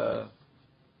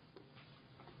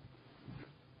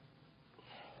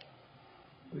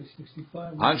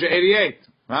 188,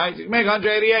 right? You can make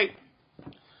 188.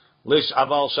 Lish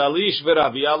aval shalish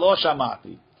v'ravia lo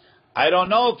shamati. I don't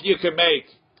know if you can make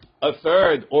a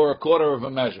third or a quarter of a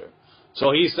measure.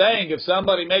 So he's saying if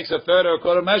somebody makes a third or a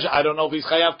quarter measure, I don't know if he's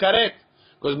chayav karet,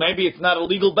 because maybe it's not a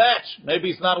legal batch, maybe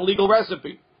it's not a legal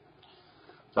recipe.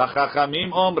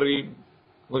 V'chachamim omrim,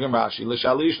 look at Rashi,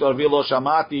 l'shalish l'arvi lo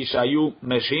shamati shayu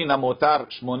meshin amotar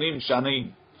 80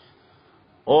 shanim,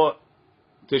 or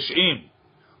 90,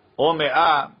 or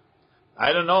me'ah,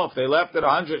 I don't know if they left it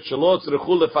 100, shalot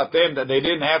tzrichu lefatem, that they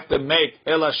didn't have to make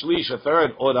ela shlish, a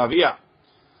third, or ravia.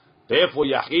 Therefore,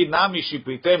 yachid nami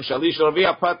shipritem shalish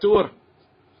ravia patur.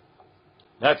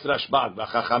 That's Rashbag.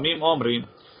 V'chachamim omrim,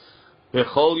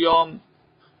 bechol yom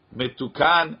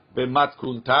metukan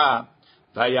b'matkunta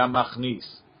v'ya machnis.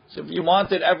 So if you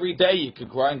want it every day, you could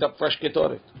grind up fresh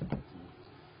ketoret.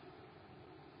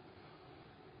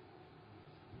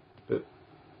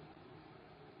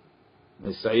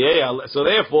 So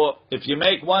therefore, if you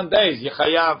make one day, you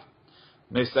chayav.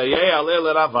 Mesayeh aleh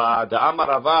l'rava, the amar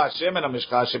rava, shemen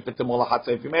ha-mishcha, shepitim l'chatza.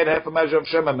 If you made half a measure of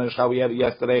shemen ha-mishcha, we had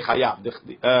yesterday,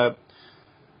 chayav.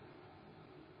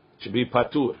 Should be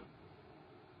patur.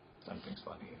 Something's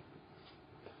funny here.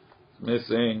 It's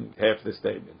missing half the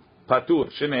statement. Patur,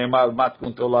 shene'emar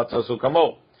matkun tolat asu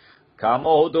kamo.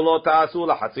 Kamo hudolot asu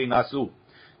l'chatzin asu.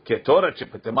 Ketoret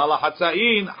shepitim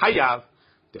l'chatzain, chayav.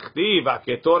 Tichtiv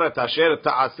ha-ketoret asher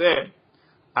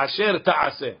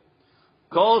ta'aseh.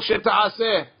 Kol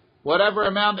sheta'aseh, whatever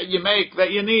amount that you make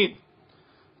that you need.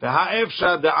 The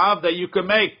ha'efsha, the av that you can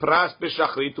make, pras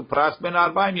b'shachrit to pras ben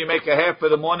arba'im, you make a half for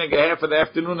the morning, a half for the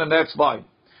afternoon, and that's fine.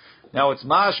 Now it's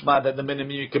mashma that the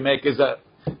minimum you can make is a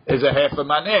half a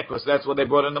maneh, because that's what they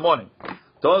brought in the morning.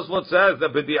 Tosfot says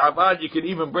that b'di'avad you can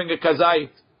even bring a kazait.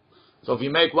 So if you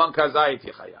make one kazait,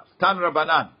 you chayav. Tan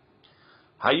Rabbanan,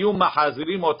 hayu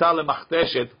mahazirim ota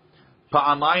lemachteshet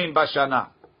pa'amayim b'shana.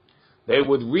 They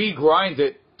would regrind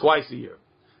it twice a year.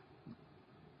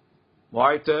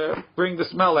 Why? To bring the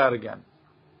smell out again.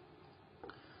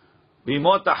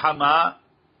 Bimot hama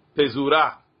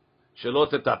pezura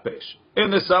shelo tetapesh.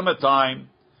 In the summertime,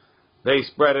 they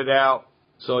spread it out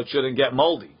so it shouldn't get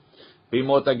moldy.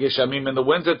 Bimot HaGeshamim in the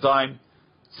winter time,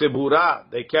 Tzibura,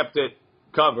 they kept it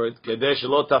covered, Kedesh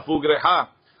lo tafug reha,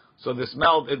 so the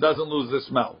smell, it doesn't lose the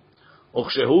smell.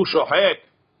 Uchshehu shohek,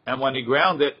 and when he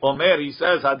ground it, Omer, he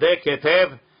says, Hadek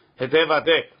hetev, hetev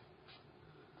hadek.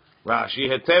 Rashi,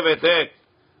 hetev hetek,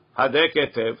 hadek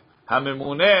hetev.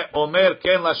 Hamimune Omer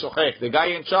ken la shochek. The guy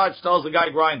in charge tells the guy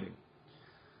grinding.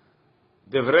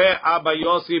 Devrei Abba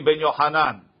Yossi ben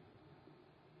Yohanan.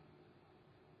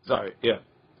 Sorry, yeah.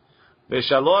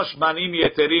 Veshalosh manim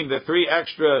yeterim, the 3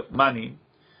 extra manim.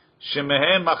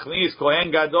 Shemehem machnis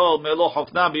Kohen Gadol melo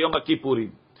chofna b'Yom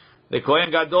HaKippurim. The Kohen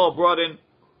Gadol brought in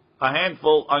a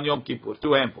handful on Yom Kippur,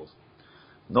 2 handfuls.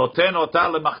 Noten ota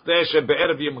lemachdeshet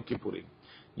be'erev Yom Kippurim.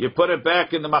 You put it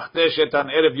back in the machdeshet on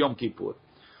erev Yom Kippur.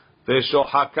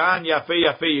 Veshohakan yafe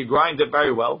yafe, you grind it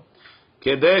very well.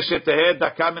 Kedei sheteheh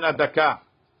daka min hadaka.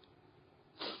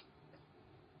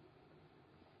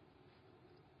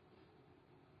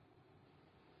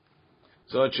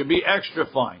 So it should be extra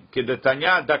fine.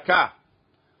 Kedetanya daka.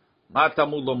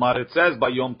 Matamud lomar, it says by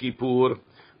Yom Kippur.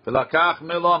 V'lakach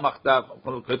melo machtav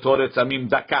ketoret samim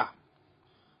daka.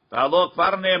 V'alo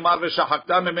kvar ne'emar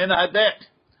v'shahakta mimena hadek.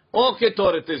 All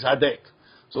ketoret is hadek.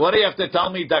 So what do you have to tell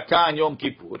me daka on Yom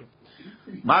Kippur?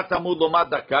 Matamud lomar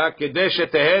daka. Kedei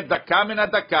sheteheh daka min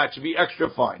hadaka. It should be extra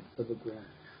fine.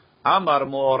 Amar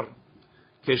mor.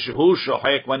 Keshehu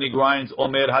shohek, when he grinds,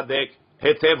 omer hadek.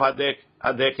 Hetev hadek.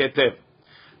 Hadek hetev.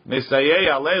 Misayei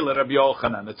alei Rabbi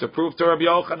Yochanan. It's a proof to Rabbi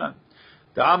Yochanan.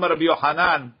 The Amar Rabbi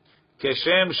Yochanan,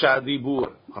 keshem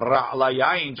shadibur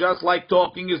ra'layayin, just like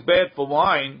talking is bad for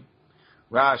wine.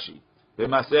 Rashi,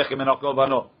 b'masechem en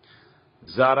okolvano.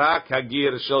 Zarak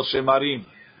hagir shel shemarim,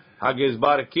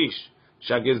 hagizbar kish,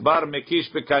 shagizbar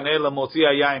mekish bekaneh lemotzi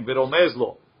hayayin v'romez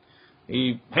lo.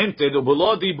 He hinted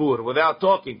u'belo dibur, without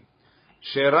talking.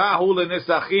 Sherahu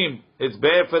lenisachim, it's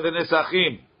bad for the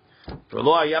nisachim. He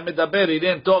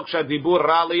didn't talk shadibur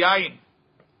ra'li ayin.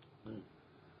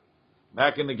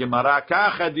 Back in the Gemara,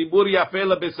 kacha dibur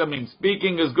yafela bisamim.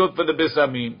 Speaking is good for the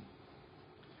bisamim.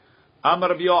 Amar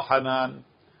Rabbi Yochanan,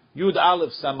 Yud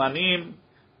Aleph Samanim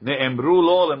ne'emru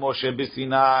lo leMoshe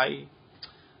b'Sinai.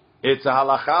 It's a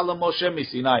halacha leMoshe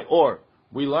b'Sinai. Or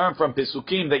we learn from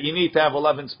Pesukim that you need to have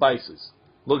 11 spices.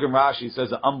 Look in Rashi, it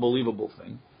says an unbelievable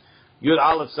thing. Yud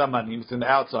Aleph Samanim, it's in the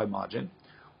outside margin.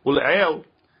 Ul'el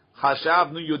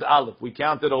Hashavnu Yud Aleph. We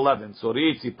counted 11.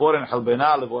 Sori, Tziporen,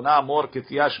 Halbena, Levona, Mor,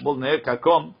 Ketziyash, Bol, Ne'er,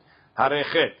 Kakom,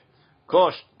 Harechet.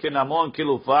 Kosh, Kinamon,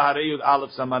 Kilufa, Hare Yud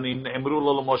Aleph Samanim, Ne'emru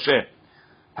lo Moshe.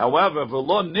 However,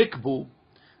 Velo Nikbu,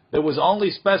 there was only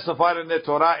specified in the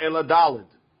Torah Ela Dalid.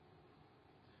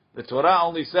 The Torah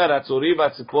only said, Atzori,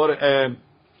 Vatziporen,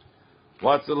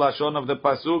 what's the Lashon of the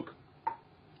Pasuk?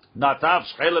 Natav,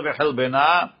 Shchele,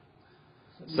 V'Halbena,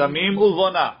 Samim,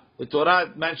 Ulvona. The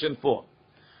Torah mentioned 4.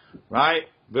 Right?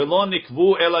 Velo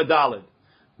nikvu ela daled.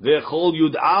 Vechol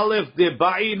yud aleph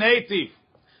debai native.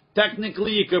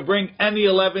 Technically, you could bring any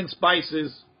 11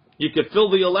 spices. You could fill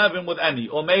the 11 with any.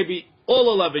 Or maybe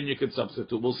all 11 you could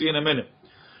substitute. We'll see in a minute.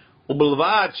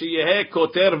 Ubelvad sheyeheh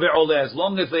koter ve'oleh. As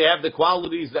long as they have the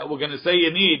qualities that we're going to say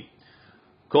you need.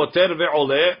 Koter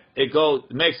ve'oleh.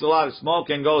 It makes a lot of smoke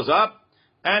and goes up.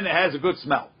 And it has a good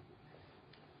smell.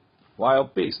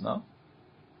 Wild piece, no?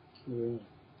 Yeah.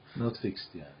 Not fixed,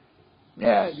 yeah.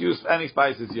 Yeah, use any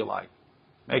spices you like.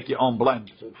 Make your own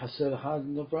blend. So Hassan had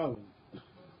no problem.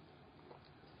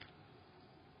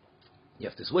 You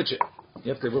have to switch it.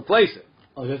 You have to replace it.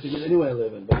 Oh, you have to get anyway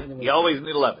 11. But anyway. You always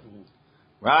need 11. Mm-hmm.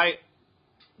 Right?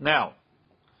 Now,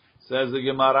 says the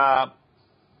Gemara,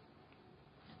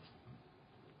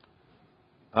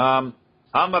 Amar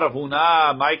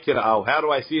Avuna Maikirau. How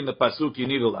do I see in the Pasuk you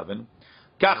need 11?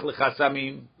 Kach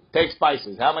lechasamim. Take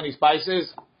spices. How many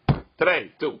spices?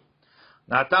 2.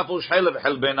 Natafu shchele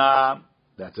v'chelbena.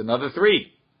 That's another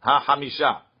 3.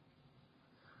 Ha-hamisha.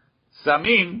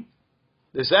 Samim,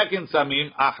 the second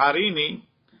samim, aharini,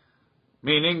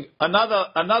 meaning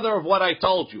another of what I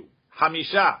told you.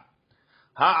 Hamisha.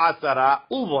 Ha-asara,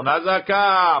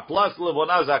 ulvonazaka, plus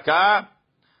levonazaka.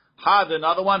 Had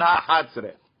another one,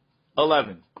 ha-hatzre.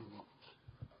 11.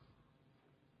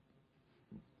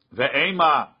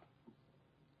 Ve'ema.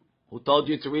 Who told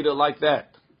you to read it like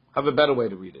that? Have a better way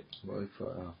to read it.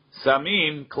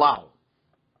 Samim klal.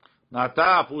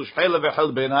 Nataf ushchele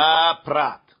v'chelbena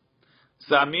prat.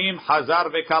 Samim hazar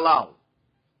v'kalal.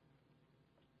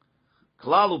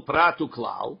 Klal uprat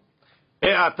uklal.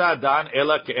 E'ata dan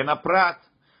ela ke'ena prat.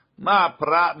 Ma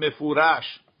prat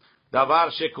mefurash. Davar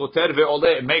shekoter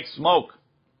ve'oleh. It makes smoke.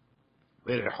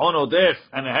 V'rechon odef.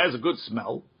 And it has a good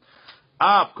smell.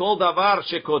 Af kol davar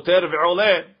shekoter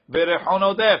ve'oleh. V'rechon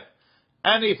odef.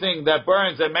 anything that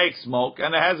burns and makes smoke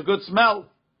and it has a good smell.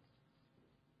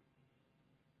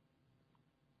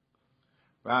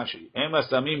 Rashi, Ema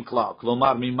Samim Klal,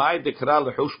 Klomar Mimai Dekra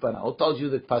Lehushpana. Who told you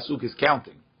that Pasuk is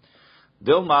counting?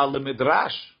 Dilma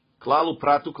Lemidrash, Klal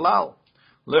Upratu Klal.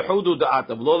 Lehudu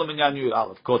Da'atav, Lo Leminyan Yud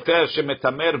Aleph. Koter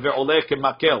Shemetamer Ve'oleh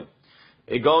Kemakel.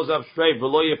 It goes up straight,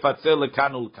 V'lo Yefatzel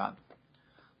Lekan Ulkan.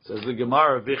 Says the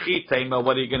Gemara, V'chi Tema,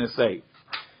 what are you going to say?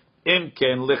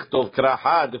 Imken Lichtov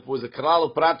Krahad, if it was a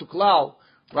Klal Upratu Klal,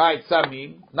 right,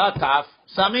 Samim, Nataf,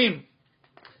 Samim.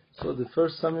 So the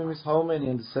first samim is how many,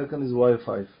 and the second is why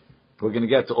 5? We're going to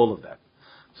get to all of that.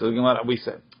 So the Gemara, we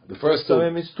said the first two.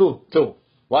 Samim is 2. 2.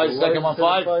 Why is the second one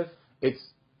 5? 5? It's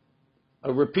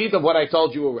a repeat of what I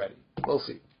told you already. We'll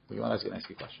see. The Gemara is going to ask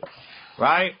you a question,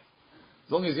 right?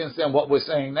 As long as you understand what we're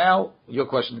saying now, your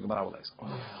question the Gemara will ask.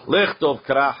 Lichtov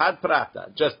krahad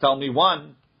prata. Just tell me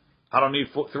 1. I don't need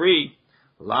 3.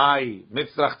 Lai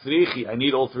mitzrach tzrichi. I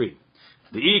need all 3.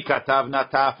 The katav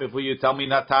nataf. If you tell me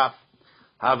nataf.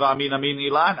 Hava amin amin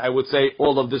ilan. I would say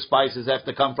all of the spices have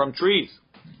to come from trees.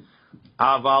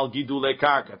 Aval gidule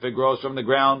karka. If it grows from the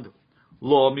ground,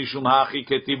 lo mishum hachi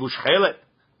ketivu shchelet.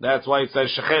 That's why it says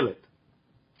shchelet.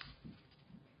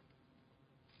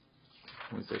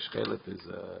 When we say shchelet is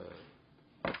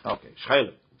okay.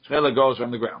 Shchelet. Shchelet grows from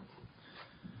the ground.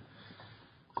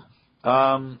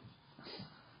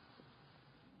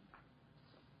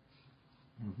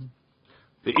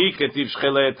 ואי כתיב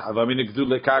שחלת, אבל מן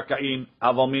גדול לקרקעין,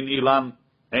 אבל מן אילן,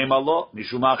 אימה לא,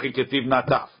 משום אחי כתיב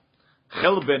נטף.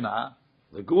 חלבנה,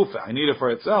 לגופה, I need it for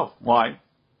itself. Why?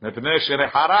 מפני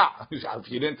שרחרה.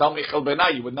 If you didn't tell me חלבנה,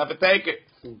 you would never take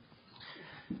it.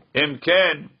 אם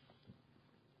כן,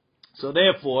 so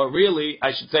therefore, really,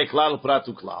 I should say כלל ופרט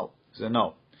וכלל. So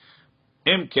no.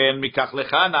 אם כן, מכך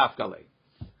לך נפקא לי.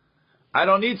 I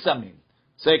don't need סמים.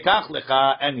 Say כך לך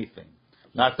anything.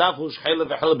 נטף הוא שחלה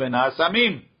וחלבנה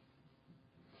סמים.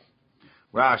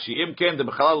 רש"י, אם כן, זה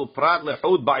בכלל הוא פרט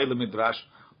לחוד בעי למדרש,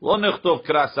 לא נכתוב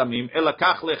קרא סמים, אלא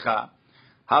כך לך,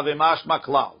 הווה משמע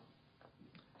כלל.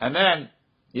 And then,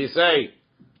 you say,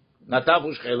 נטף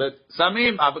הוא שחלת,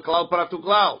 סמים, אבל כלל פרט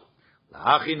וכלל.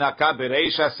 להכי נקה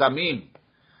ברישא סמים,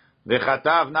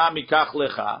 וכתב נע מכך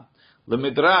לך,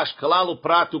 למדרש כלל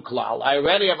ופרט וכלל. I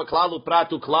already have a כלל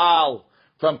ופרט וכלל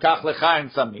from כך לך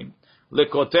and סמים.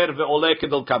 Lekoter ve'oleh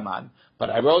kedel. But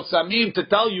I wrote samim to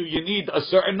tell you need a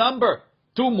certain number.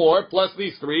 2 more plus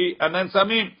these 3 and then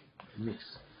samim. Mix.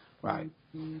 Right.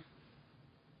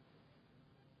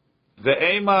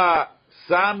 Ve'ema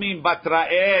samim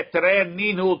batra'eh tre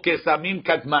ninu kesamim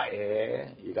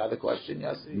kadma'eh. You got the question,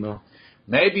 Yossi? No.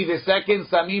 Maybe the second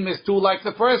samim is too like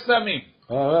the first samim.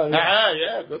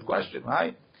 Yeah. Good question,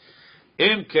 right?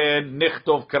 Im ken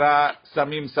nichtov kra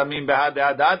samim behad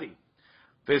adadi.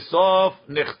 If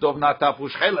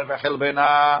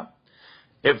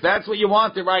that's what you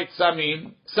want to write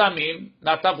samim,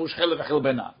 nataf ushchele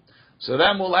v'chilbena. So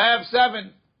then we'll have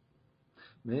 7.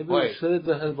 Maybe ushchelet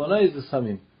v'chilbena is the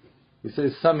samim. We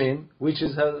say samim, which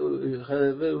is,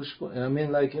 I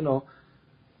mean, like, you know.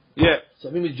 Yeah.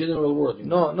 Samim is general word.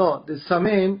 No, the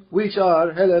samim, which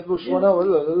are helet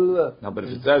v'shmona. No, but if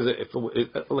it says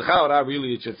l'chaora,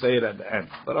 really it should say it at the end.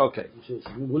 But okay.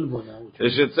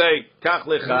 It should say kach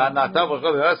lecha natav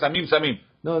v'chilbena samim.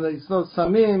 No, it's not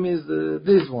samim. Is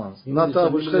these ones?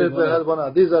 Natav v'shchelet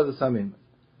v'chilbena. These are the samim.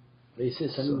 They say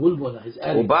samim gulbona. He's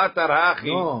adding.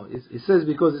 No, it says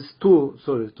because it's 2.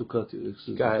 Sorry to cut you. Excuse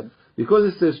me. Go ahead.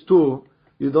 Because it says 2,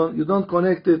 you don't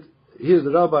connect it. Here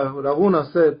the Rabbi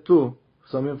Ravuna said 2,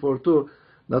 samim for 2.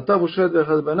 Natav ushchelet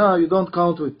v'chilbena, you don't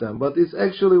count with them. But it's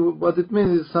actually what it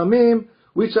means is samim,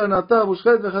 which are natav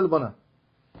ushchelet v'chilbena.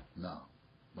 No,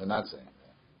 we're not saying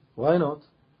that. Why not?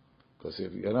 Because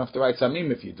you don't have to write samim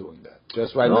if you're doing that.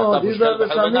 Just write no, natav these are the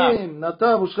ushchelet samim.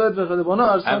 Natav ushchelet v'chilbena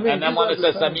are samim. And then when it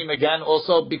says samim again,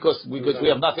 also because we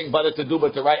have nothing better to do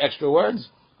but to write extra words.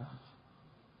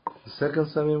 The second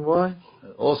samim, why?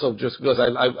 Also, just because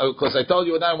I told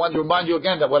you, and I want to remind you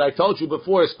again that what I told you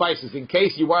before is spices. In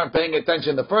case you weren't paying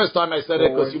attention the first time I said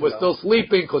it, because you were still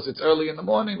sleeping, because it's early in the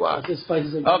morning. Wow.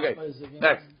 Okay,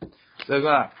 next. So,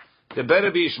 the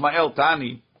better be Ishmael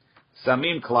Tani,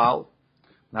 Samim Klal,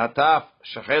 Nataf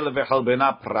Shechel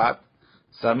v'Chalbena Prat,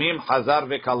 Samim Hazar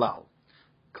v'Kalal,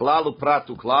 Klal u'Prat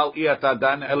u'Klal, Iyata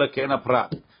Dan Elekena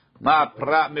Prat. Ma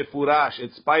prat mefurash,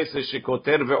 it spices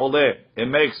shekoter ve'oleh, it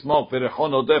makes smoke,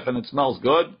 berechon odef, and it smells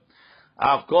good.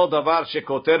 Av kol davar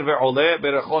shekoter ve'oleh,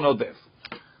 berechon odef.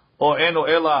 O eno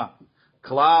ela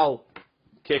klal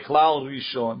keklal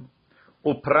rishon,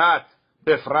 uprat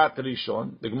befrat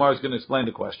rishon. The Gemara is going to explain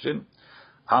the question.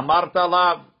 Amarta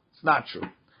lav, it's not true.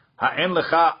 Ha'en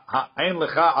lecha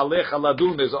alecha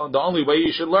ladun is the only way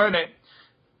you should learn it.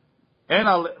 En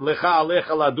lecha alecha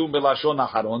ladun belashon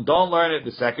acharon. Don't learn it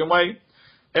the second way.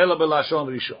 Ela belashon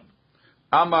rishon.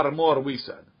 Amar mor, we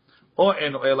said. O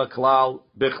eno ela klal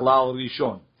bechlal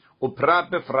rishon. Uprat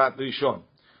befrat rishon.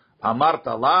 Amar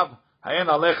talav. Ha'en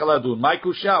alecha ladun. My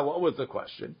kusha, what was the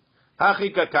question?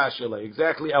 Hachi kakashele.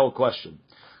 Exactly our question.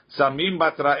 Samim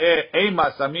batra'e,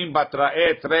 ema samim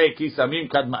batra'e trei ki samim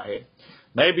kadma'e.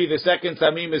 Maybe the second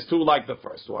samim is too like the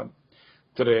first one.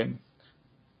 Tren.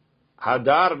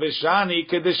 Hadar v'shani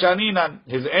kedeshaninan.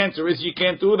 His answer is you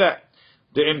can't do that.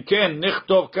 The imken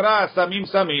nichtov kra samim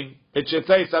samim. It should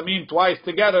say samim twice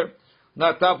together.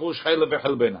 Natafu shchele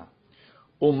v'chilbena.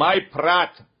 Umay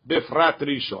prat befrat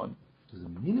rishon. There's a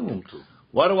minimum two.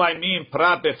 What do I mean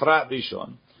prat befrat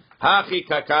rishon? Hachi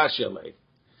kakashele.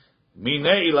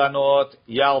 Mine ilanot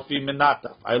yalfi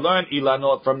minataf. I learned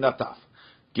ilanot from nataf.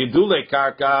 Gidule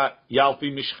karka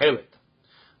yalfi mishchelet.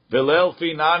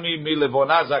 Velelfi nami mi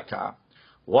levona zaka.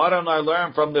 What don't I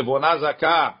learn from levona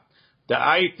zaka?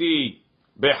 Da'aiti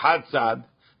behatzad.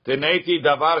 Teneti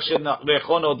davar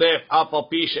shenechon odef afal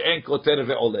pi she'en koter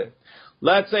ve'oleh.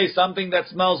 Let's say something that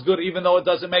smells good even though it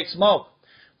doesn't make smoke.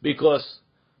 Because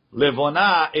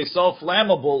levona is so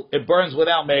flammable, it burns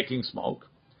without making smoke.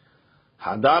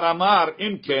 Hadar amar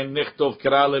imken nichtov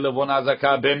kra levona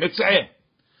zaka b'mitzeh.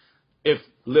 If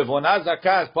levona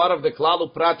zaka is part of the klal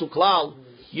upratu klal,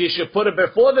 you should put it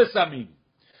before the samim.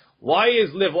 Why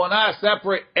is levona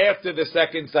separate after the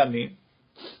second samim?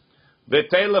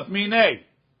 V'telef minei.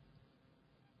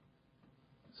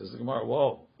 Says the Gemara,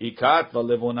 whoa. Ikat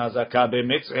v'levona zaka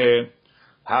b'mitzeh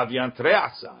havyan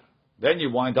tre'asar. Then you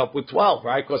wind up with 12,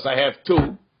 right? Because I have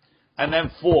 2, and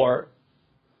then 4,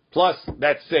 plus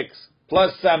that's 6,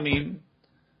 plus samim.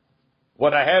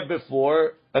 What I had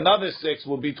before, another 6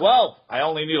 will be 12. I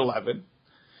only need 11.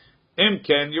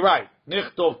 Imken, you're right.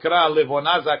 Nichtov kra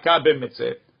levona zaka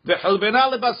b'mitzeh.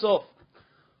 V'chilbena lebasof.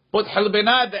 Put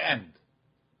chilbena at the end.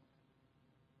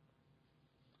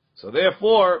 So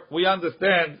therefore, we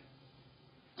understand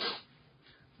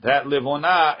that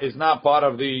levona is not part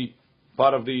of the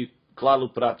klal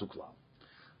upratu klal.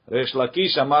 Resh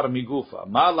Lakish amar migufa.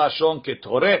 Ma lashon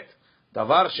ketoret.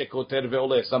 Davar shekoter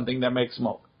ve'oleh. Something that makes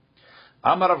smoke.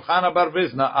 Amar Rav Chana bar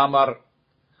Vizna, Amar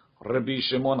Rabbi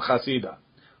Shimon Chasida.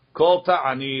 Kol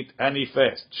ta'anit, any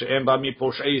fast, she'en ba mi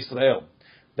poshei Yisrael.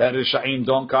 That Risha'im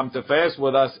don't come to fast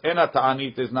with us. Ena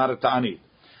ta'anit is not a ta'anit.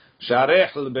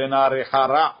 Shareh chilbena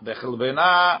rechara. The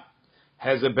chilbena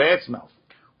has a bad smell.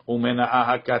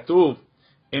 Umena'ah hakatuv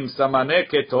im samane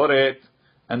ketoret.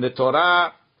 And the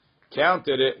Torah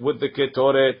counted it with the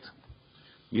ketoret.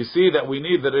 You see that we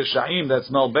need the Risha'im that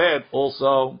smell bad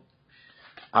also.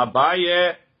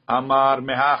 Abaye amar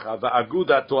mehacha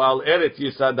va'agudato al eret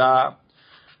yisada.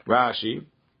 Rashi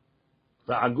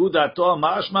va'agudato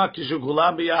mashma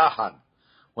kishukulam biyachad.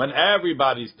 When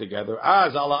everybody's together,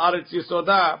 az ala aretz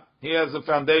yisoda, he has a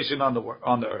foundation on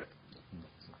the earth.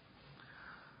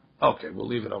 Okay, we'll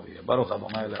leave it over here. Baruch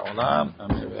Adonai le'olam.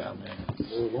 Amen.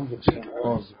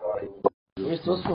 Amen.